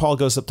even in Paul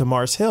goes up to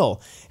Mars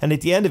Hill, and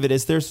at the end of it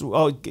is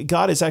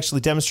God has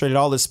actually demonstrated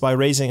all this by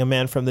raising a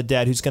man from the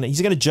dead he's going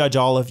to judge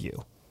all of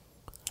you,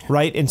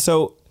 right? And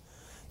so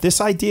this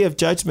idea of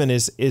judgment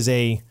is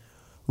a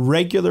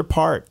regular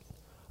part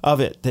of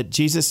it, that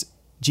Jesus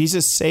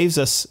saves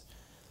us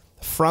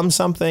from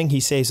something, he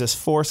saves us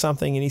for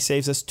something, and he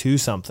saves us to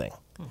something.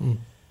 Mm-hmm.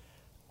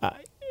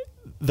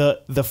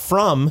 The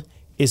from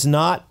is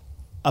not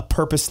a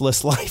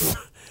purposeless life.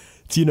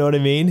 Do you know what I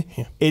mean?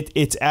 Yeah.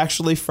 It's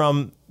actually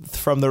from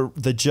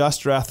the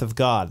just wrath of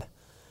God,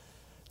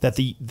 that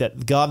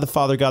God the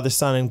Father, God the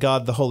Son, and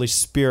God the Holy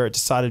Spirit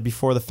decided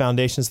before the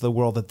foundations of the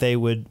world that they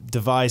would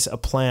devise a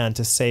plan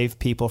to save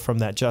people from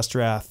that just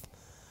wrath.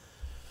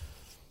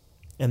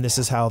 And this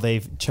is how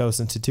they've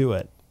chosen to do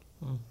it.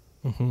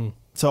 Mm-hmm.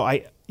 So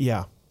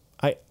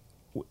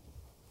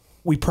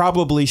we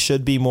probably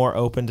should be more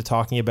open to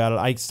talking about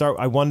it.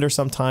 I wonder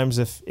sometimes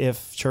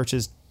if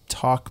churches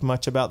talk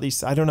much about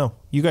these. I don't know.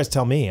 You guys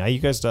tell me.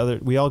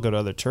 We all go to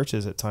other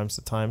churches at times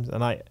to times,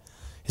 and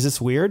is this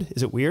weird?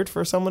 Is it weird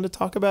for someone to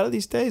talk about it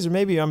these days, or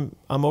maybe I'm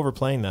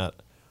overplaying that?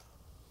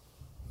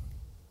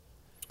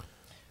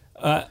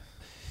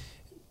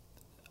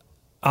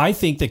 I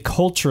think that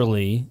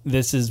culturally,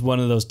 this is one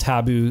of those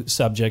taboo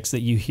subjects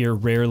that you hear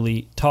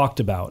rarely talked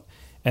about,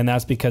 and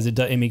that's because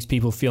it makes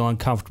people feel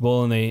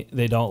uncomfortable and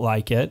they don't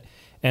like it.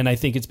 And I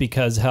think it's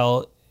because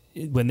hell,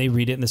 when they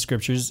read it in the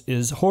scriptures,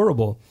 is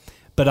horrible.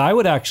 But I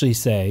would actually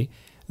say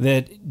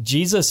that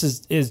Jesus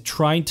is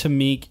trying to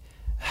make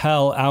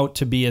hell out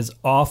to be as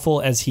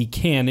awful as he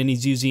can, and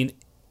he's using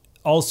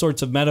all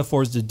sorts of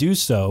metaphors to do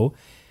so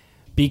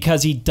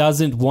because he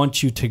doesn't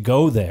want you to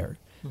go there.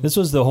 This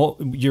was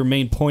your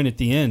main point at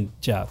the end,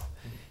 Jeff.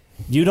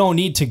 You don't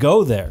need to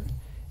go there.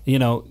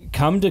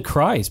 Come to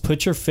Christ,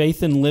 put your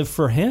faith and live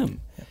for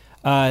him.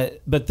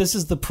 But this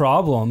is the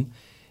problem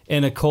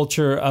in a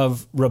culture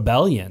of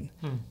rebellion,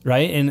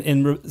 right?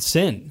 And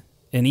sin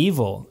and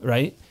evil,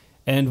 right?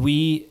 And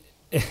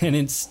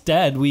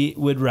instead we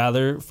would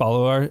rather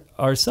follow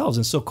ourselves.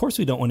 And so of course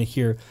we don't want to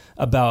hear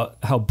about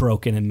how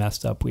broken and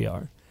messed up we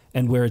are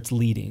and where it's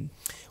leading.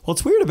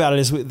 What's weird about it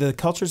is the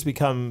culture's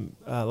become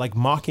like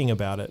mocking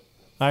about it.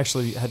 I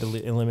actually had to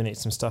eliminate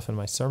some stuff in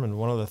my sermon.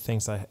 One of the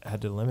things I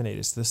had to eliminate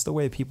is this: the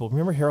way people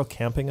remember Harold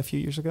Camping a few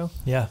years ago.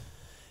 Yeah.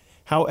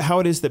 How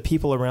it is that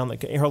people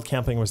around Harold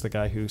Camping was the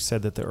guy who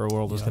said that the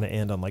world was going to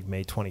end on like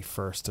May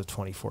 21st of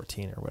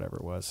 2014 or whatever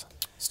it was.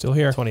 Still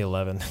here.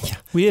 2011. Yeah.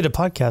 We did a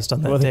podcast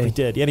on that Well, I think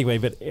day. we did. Anyway,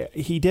 but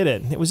he did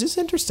it. And it was just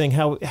interesting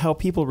how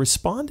people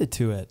responded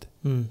to it.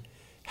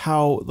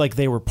 How like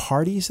they were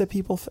parties that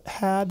people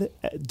had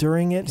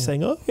during it,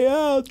 saying, "Oh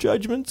yeah,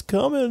 judgment's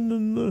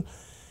coming,"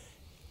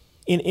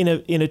 and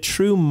in a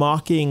true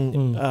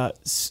mocking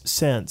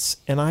sense.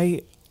 And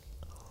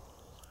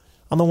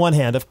on the one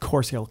hand, of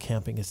course, Harold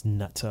Camping is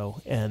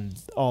nutso and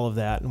all of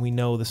that, and we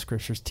know the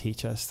scriptures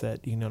teach us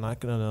that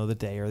not going to know the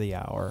day or the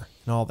hour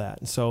and all that.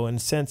 And so, in a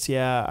sense,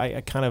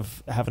 I kind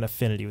of have an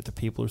affinity with the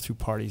people who threw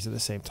parties at the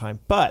same time.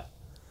 But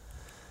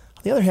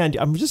on the other hand,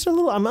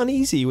 I'm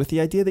uneasy with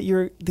the idea that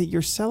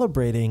you're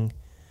celebrating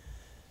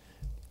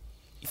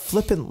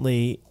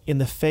flippantly in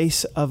the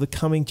face of the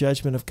coming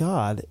judgment of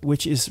God,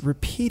 which is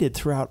repeated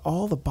throughout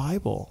all the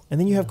Bible.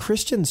 And then you have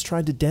Christians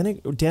trying to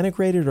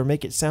denigrate it or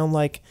make it sound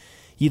like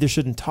you either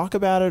shouldn't talk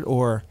about it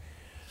or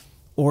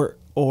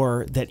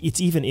that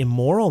it's even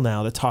immoral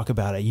now to talk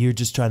about it. You're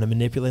just trying to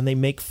manipulate, and they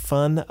make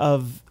fun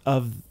of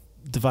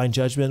divine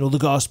judgment. Well, the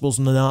gospel's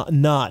not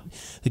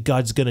that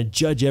God's going to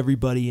judge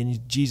everybody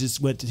and Jesus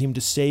went to him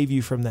to save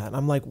you from that. And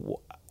I'm like,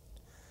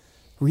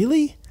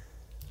 really?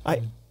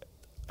 I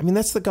mean,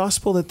 that's the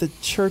gospel that the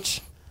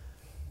church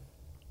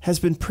has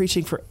been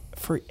preaching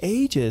for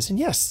ages. And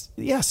yes,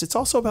 it's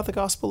also about the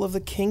gospel of the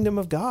kingdom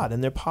of God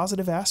and their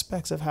positive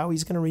aspects of how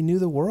he's going to renew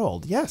the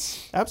world.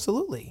 Yes,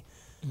 absolutely.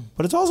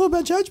 But it's also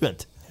about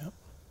judgment.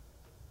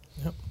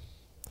 Yep.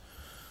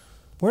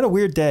 We're in a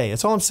weird day.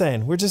 That's all I'm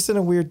saying. We're just in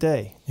a weird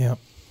day. Yeah,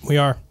 we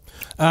are.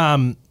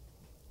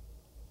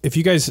 If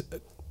you guys,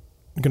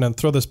 I'm going to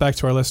throw this back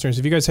to our listeners.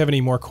 If you guys have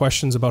any more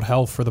questions about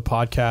hell for the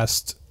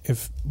podcast,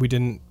 if we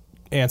didn't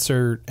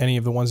answer any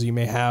of the ones that you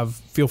may have,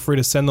 feel free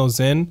to send those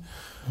in.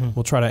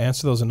 We'll try to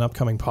answer those in an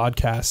upcoming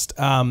podcast.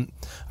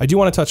 I do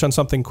want to touch on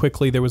something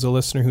quickly. There was a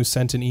listener who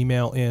sent an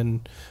email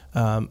in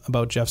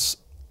about Jeff's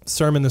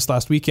sermon this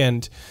last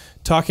weekend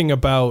talking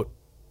about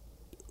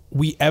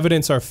we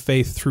evidence our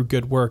faith through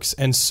good works.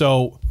 And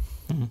so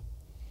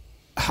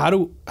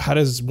how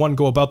does one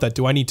go about that?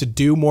 Do I need to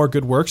do more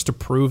good works to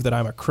prove that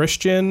I'm a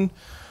Christian?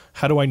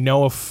 How do I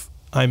know if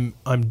I'm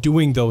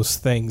doing those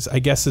things? I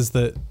guess is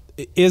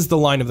the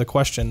line of the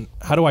question.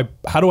 How do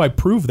I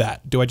prove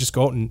that? Do I just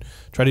go out and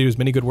try to do as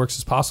many good works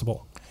as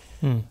possible?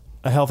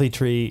 A healthy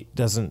tree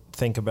doesn't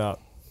think about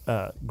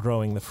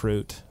growing the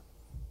fruit.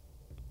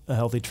 A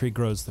healthy tree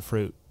grows the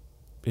fruit.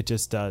 It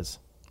just does.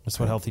 That's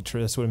what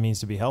that's what it means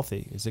to be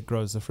healthy, is it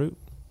grows the fruit.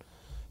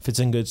 If it's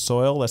in good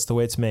soil, that's the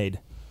way it's made.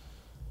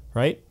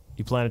 Right?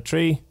 You plant a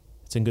tree,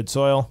 it's in good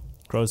soil,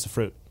 grows the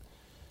fruit.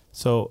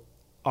 So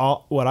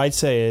what I'd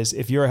say is,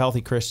 if you're a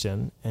healthy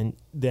Christian, and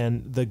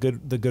then the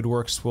good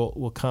works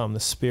will come. The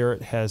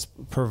Spirit has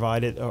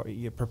provided or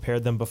you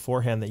prepared them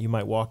beforehand that you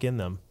might walk in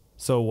them.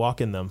 So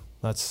walk in them.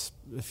 That's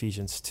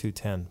Ephesians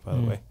 2:10, by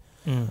the way.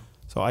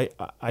 So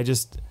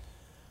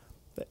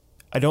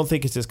I don't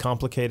think it's as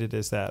complicated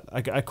as that.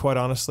 I quite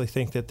honestly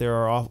think that there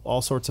are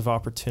all sorts of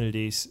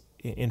opportunities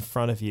in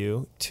front of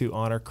you to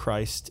honor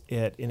Christ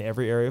in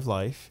every area of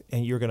life,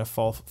 and you're going to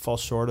fall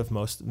short of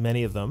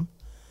many of them.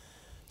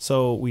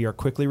 So we are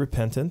quickly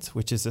repentant,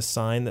 which is a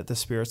sign that the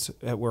Spirit's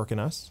at work in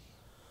us.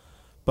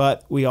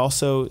 But we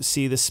also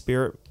see the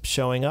Spirit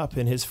showing up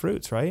in his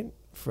fruits, right?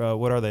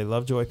 What are they?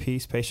 Love, joy,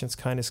 peace, patience,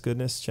 kindness,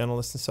 goodness,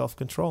 gentleness, and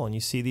self-control. And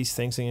you see these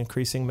things in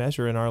increasing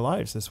measure in our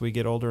lives as we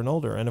get older and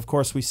older. And, of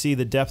course, we see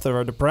the depth of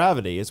our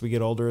depravity as we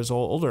get older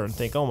and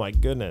think, oh, my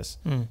goodness,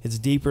 it's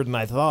deeper than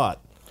I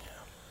thought.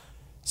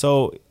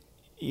 So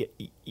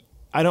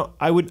I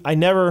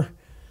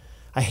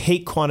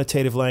hate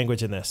quantitative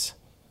language in this.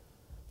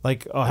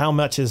 Like, oh, how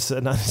much is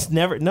it's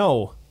never?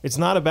 No, it's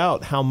not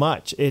about how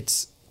much.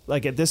 It's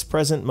like at this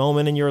present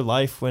moment in your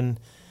life,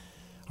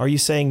 are you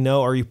saying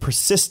no? Are you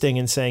persisting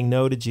in saying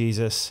no to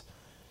Jesus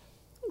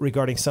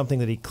regarding something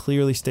that he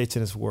clearly states in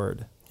his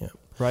word? Yeah.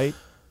 Right?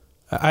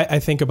 I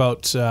think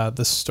about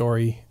the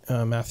story,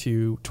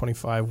 Matthew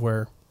 25,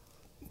 where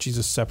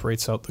Jesus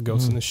separates out the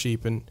goats and the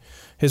sheep, and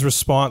his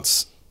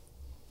response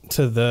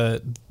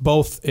to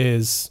both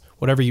is,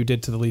 whatever you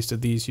did to the least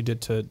of these, you did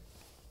to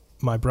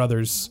my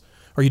brothers,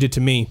 or you did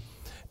to me.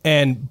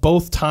 And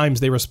both times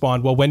they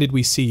respond, well, when did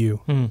we see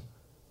you?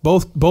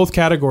 Both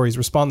categories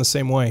respond the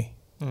same way.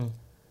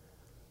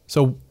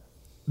 So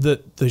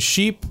the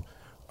sheep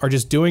are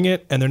just doing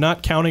it, and they're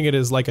not counting it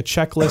as like a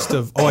checklist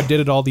of, oh, I did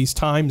it all these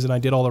times and I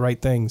did all the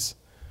right things.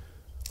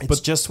 It's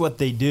just what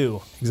they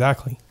do.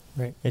 Exactly.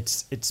 Right.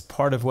 It's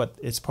part of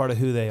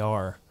who they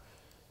are.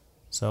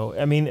 So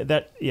I mean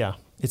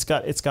it's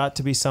got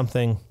to be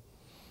something.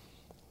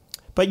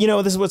 But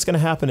this is what's going to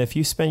happen if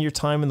you spend your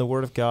time in the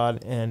Word of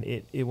God, and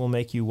it will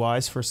make you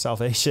wise for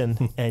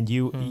salvation, and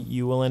you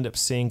will end up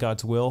seeing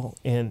God's will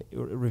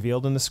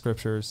revealed in the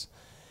Scriptures,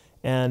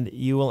 and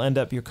you will end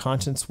up, your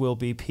conscience will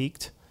be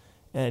piqued,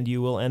 and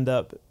you will end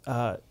up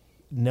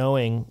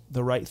knowing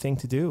the right thing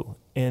to do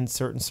in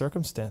certain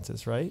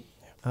circumstances, right?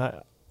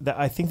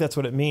 I think that's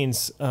what it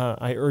means.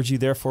 I urge you,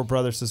 therefore,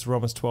 brothers, this is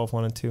Romans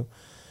 12:1 and 2.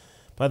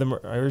 I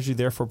urge you,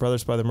 therefore,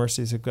 brothers, by the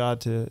mercies of God,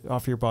 to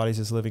offer your bodies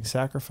as living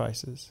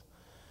sacrifices,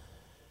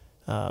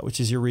 which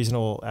is your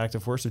reasonable act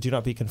of worship. Do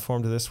not be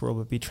conformed to this world,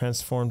 but be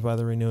transformed by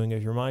the renewing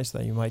of your mind, so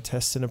that you might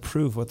test and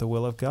approve what the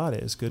will of God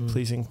is, good,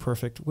 pleasing,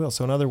 perfect will.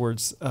 So in other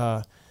words,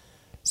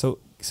 so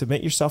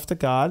submit yourself to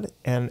God,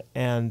 and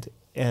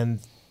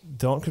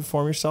don't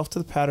conform yourself to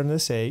the pattern of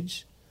this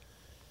age.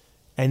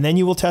 And then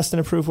you will test and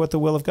approve what the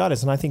will of God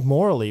is. And I think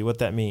morally what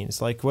that means,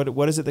 like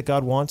what is it that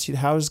God wants you,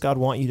 how does God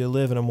want you to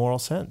live in a moral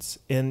sense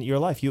in your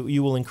life?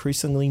 You will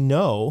increasingly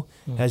know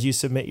as you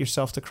submit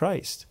yourself to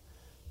Christ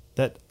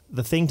that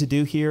the thing to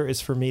do here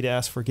is for me to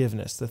ask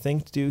forgiveness. The thing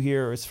to do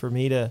here is for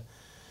me to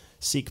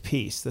seek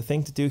peace. The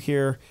thing to do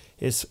here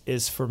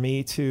is for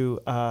me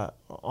to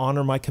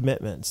honor my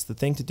commitments. The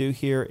thing to do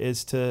here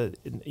is to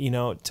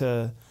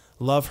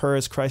love her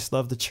as Christ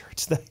loved the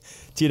church.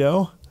 Do you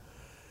know?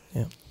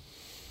 Yeah.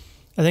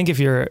 I think if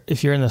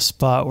you're in a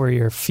spot where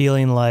you're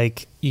feeling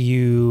like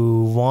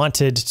you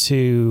wanted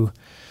to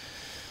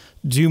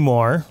do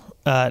more,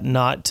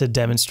 not to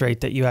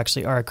demonstrate that you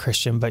actually are a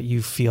Christian, but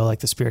you feel like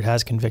the Spirit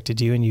has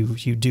convicted you and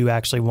you do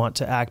actually want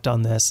to act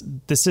on this.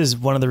 This is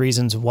one of the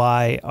reasons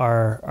why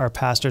our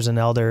pastors and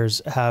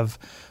elders have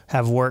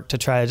worked to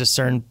try to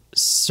discern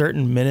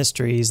certain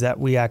ministries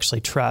that we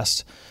actually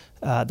trust,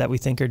 that we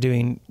think are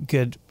doing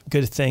good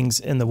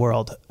things in the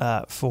world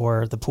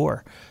for the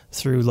poor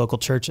through local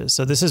churches.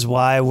 So this is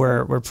why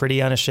we're pretty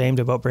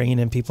unashamed about bringing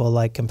in people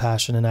like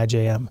Compassion and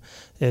IJM,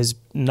 is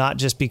not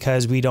just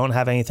because we don't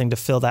have anything to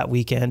fill that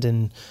weekend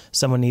and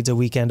someone needs a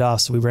weekend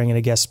off, so we bring in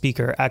a guest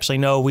speaker. Actually,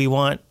 no, we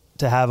want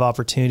to have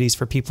opportunities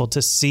for people to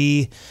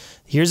see,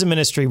 here's a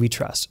ministry we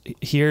trust.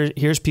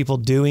 Here's people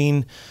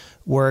doing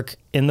work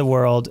in the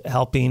world,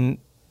 helping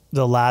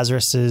the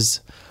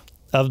Lazaruses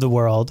of the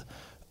world,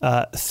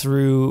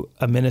 through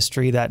a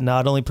ministry that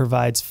not only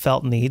provides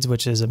felt needs,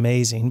 which is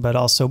amazing, but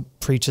also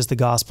preaches the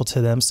gospel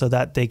to them so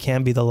that they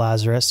can be the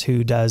Lazarus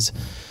who does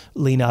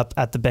lean up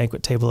at the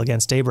banquet table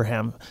against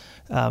Abraham.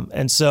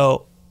 And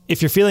so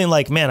if you're feeling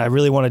like, man, I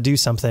really want to do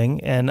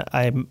something, and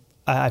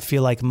I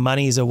feel like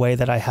money is a way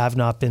that I have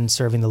not been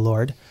serving the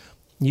Lord,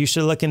 you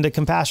should look into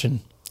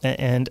Compassion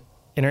and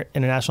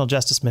International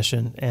Justice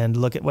Mission and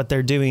look at what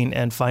they're doing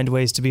and find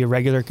ways to be a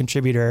regular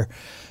contributor,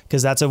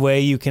 because that's a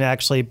way you can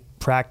actually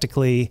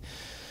practically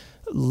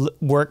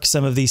work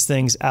some of these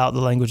things out,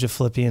 the language of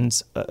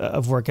Philippians,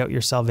 of work out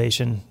your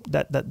salvation,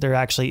 that there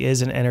actually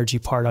is an energy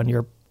part on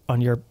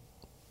your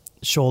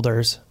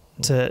shoulders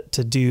to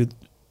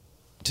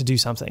do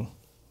something.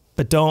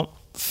 But don't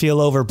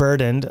feel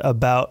overburdened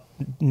about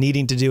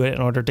needing to do it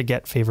in order to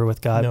get favor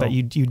with God, but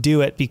you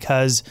do it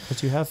because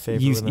you have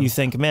favor with him. You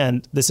think,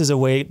 man, this is a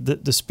way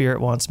that the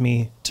Spirit wants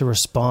me to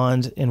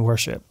respond in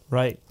worship.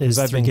 Right. Because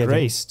I've been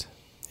graced.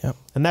 Yep.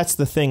 And that's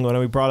the thing, when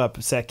we brought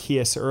up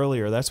Zacchaeus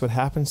earlier, that's what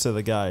happens to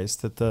the guys,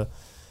 that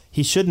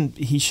he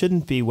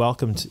shouldn't be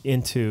welcomed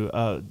into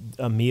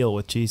a meal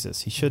with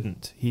Jesus. He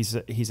shouldn't. He's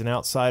an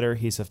outsider.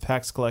 He's a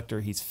tax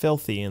collector. He's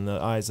filthy in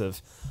the eyes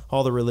of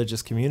all the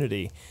religious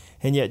community.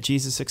 And yet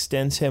Jesus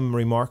extends him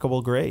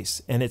remarkable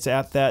grace. And it's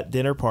at that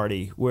dinner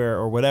party where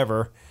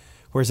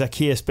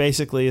Zacchaeus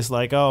basically is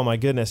like, oh my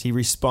goodness, he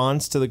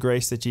responds to the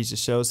grace that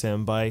Jesus shows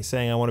him by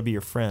saying, I want to be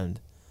your friend.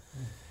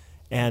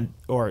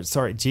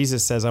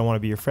 Jesus says, I want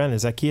to be your friend.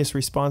 And Zacchaeus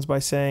responds by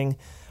saying,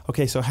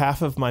 okay, so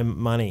half of my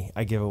money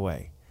I give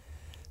away.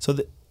 So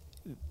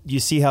you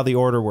see how the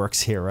order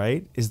works here,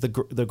 right? Is the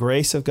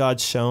grace of God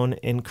shown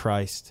in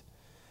Christ,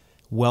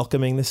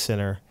 welcoming the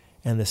sinner,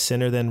 and the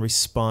sinner then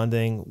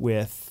responding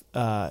with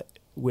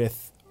we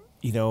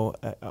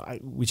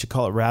should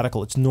call it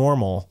radical. It's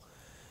normal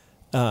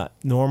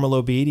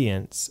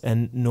obedience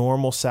and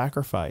normal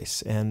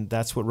sacrifice. And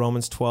that's what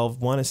Romans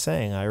 12:1 is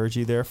saying. I urge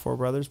you, therefore,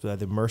 brothers, by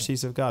the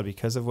mercies of God,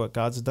 because of what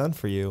God's done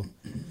for you,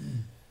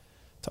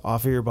 to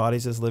offer your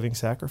bodies as living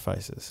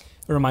sacrifices.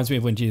 It reminds me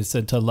of when Jesus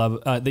said to love,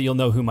 that you'll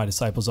know who my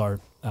disciples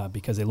are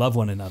because they love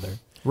one another.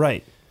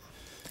 Right.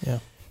 Yeah.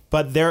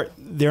 But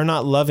they're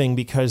not loving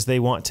because they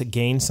want to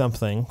gain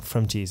something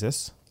from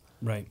Jesus.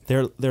 Right.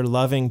 They're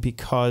loving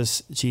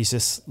because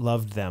Jesus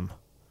loved them,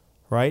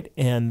 right?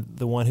 And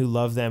the one who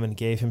loved them and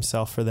gave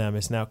himself for them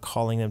is now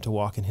calling them to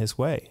walk in his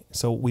way.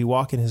 So we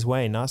walk in his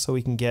way, not so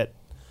we can get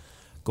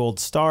gold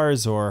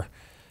stars or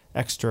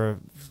extra.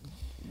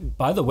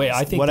 By the way,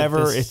 I think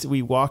whatever,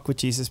 we walk with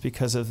Jesus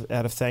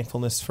out of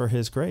thankfulness for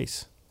his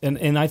grace.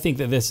 and I think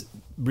that this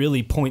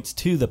really points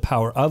to the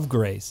power of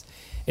grace,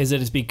 is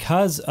that it's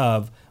because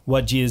of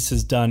what Jesus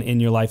has done in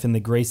your life and the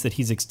grace that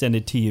he's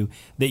extended to you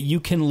that you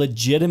can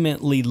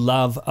legitimately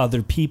love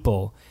other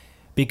people,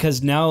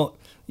 because now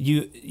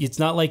it's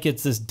not like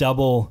it's this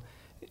double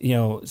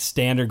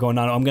standard going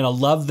on. I'm going to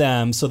love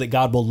them so that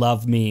God will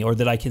love me, or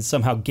that I can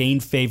somehow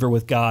gain favor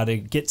with God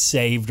and get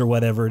saved or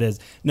whatever it is.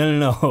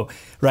 No.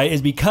 Right?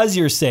 It's because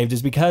you're saved.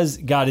 It's because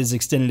God has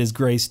extended his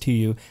grace to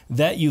you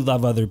that you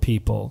love other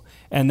people,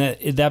 and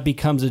that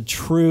becomes a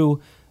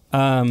true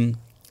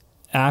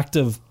act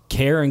of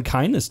care and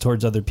kindness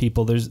towards other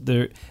people.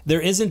 There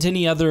isn't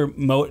any other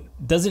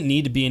doesn't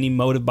need to be any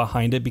motive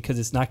behind it, because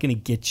it's not going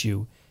to get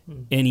you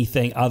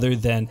anything other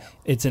than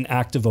it's an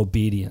act of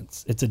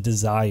obedience. It's a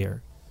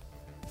desire.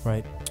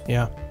 Right.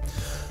 Yeah.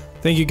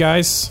 Thank you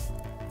guys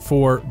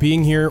for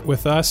being here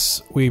with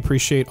us. We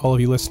appreciate all of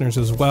you listeners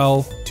as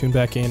well. Tune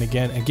back in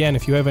again. Again,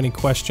 if you have any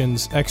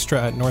questions,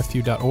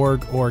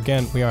 extra@northview.org, or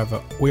again, we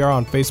are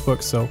on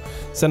Facebook, so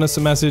send us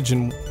a message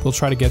and we'll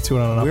try to get to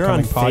it on an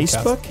upcoming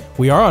podcast. Facebook?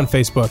 We are on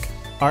Facebook.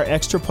 Our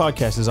extra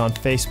podcast is on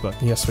Facebook.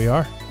 Yes, we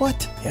are.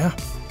 What? Yeah.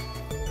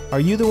 Are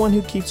you the one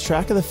who keeps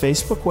track of the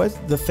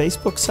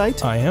Facebook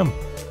site? I am.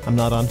 I'm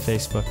not on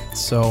Facebook.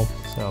 So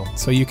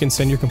you can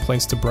send your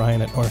complaints to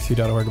Brian at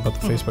northview.org about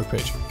the Facebook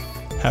page.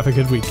 Have a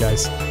good week,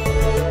 guys.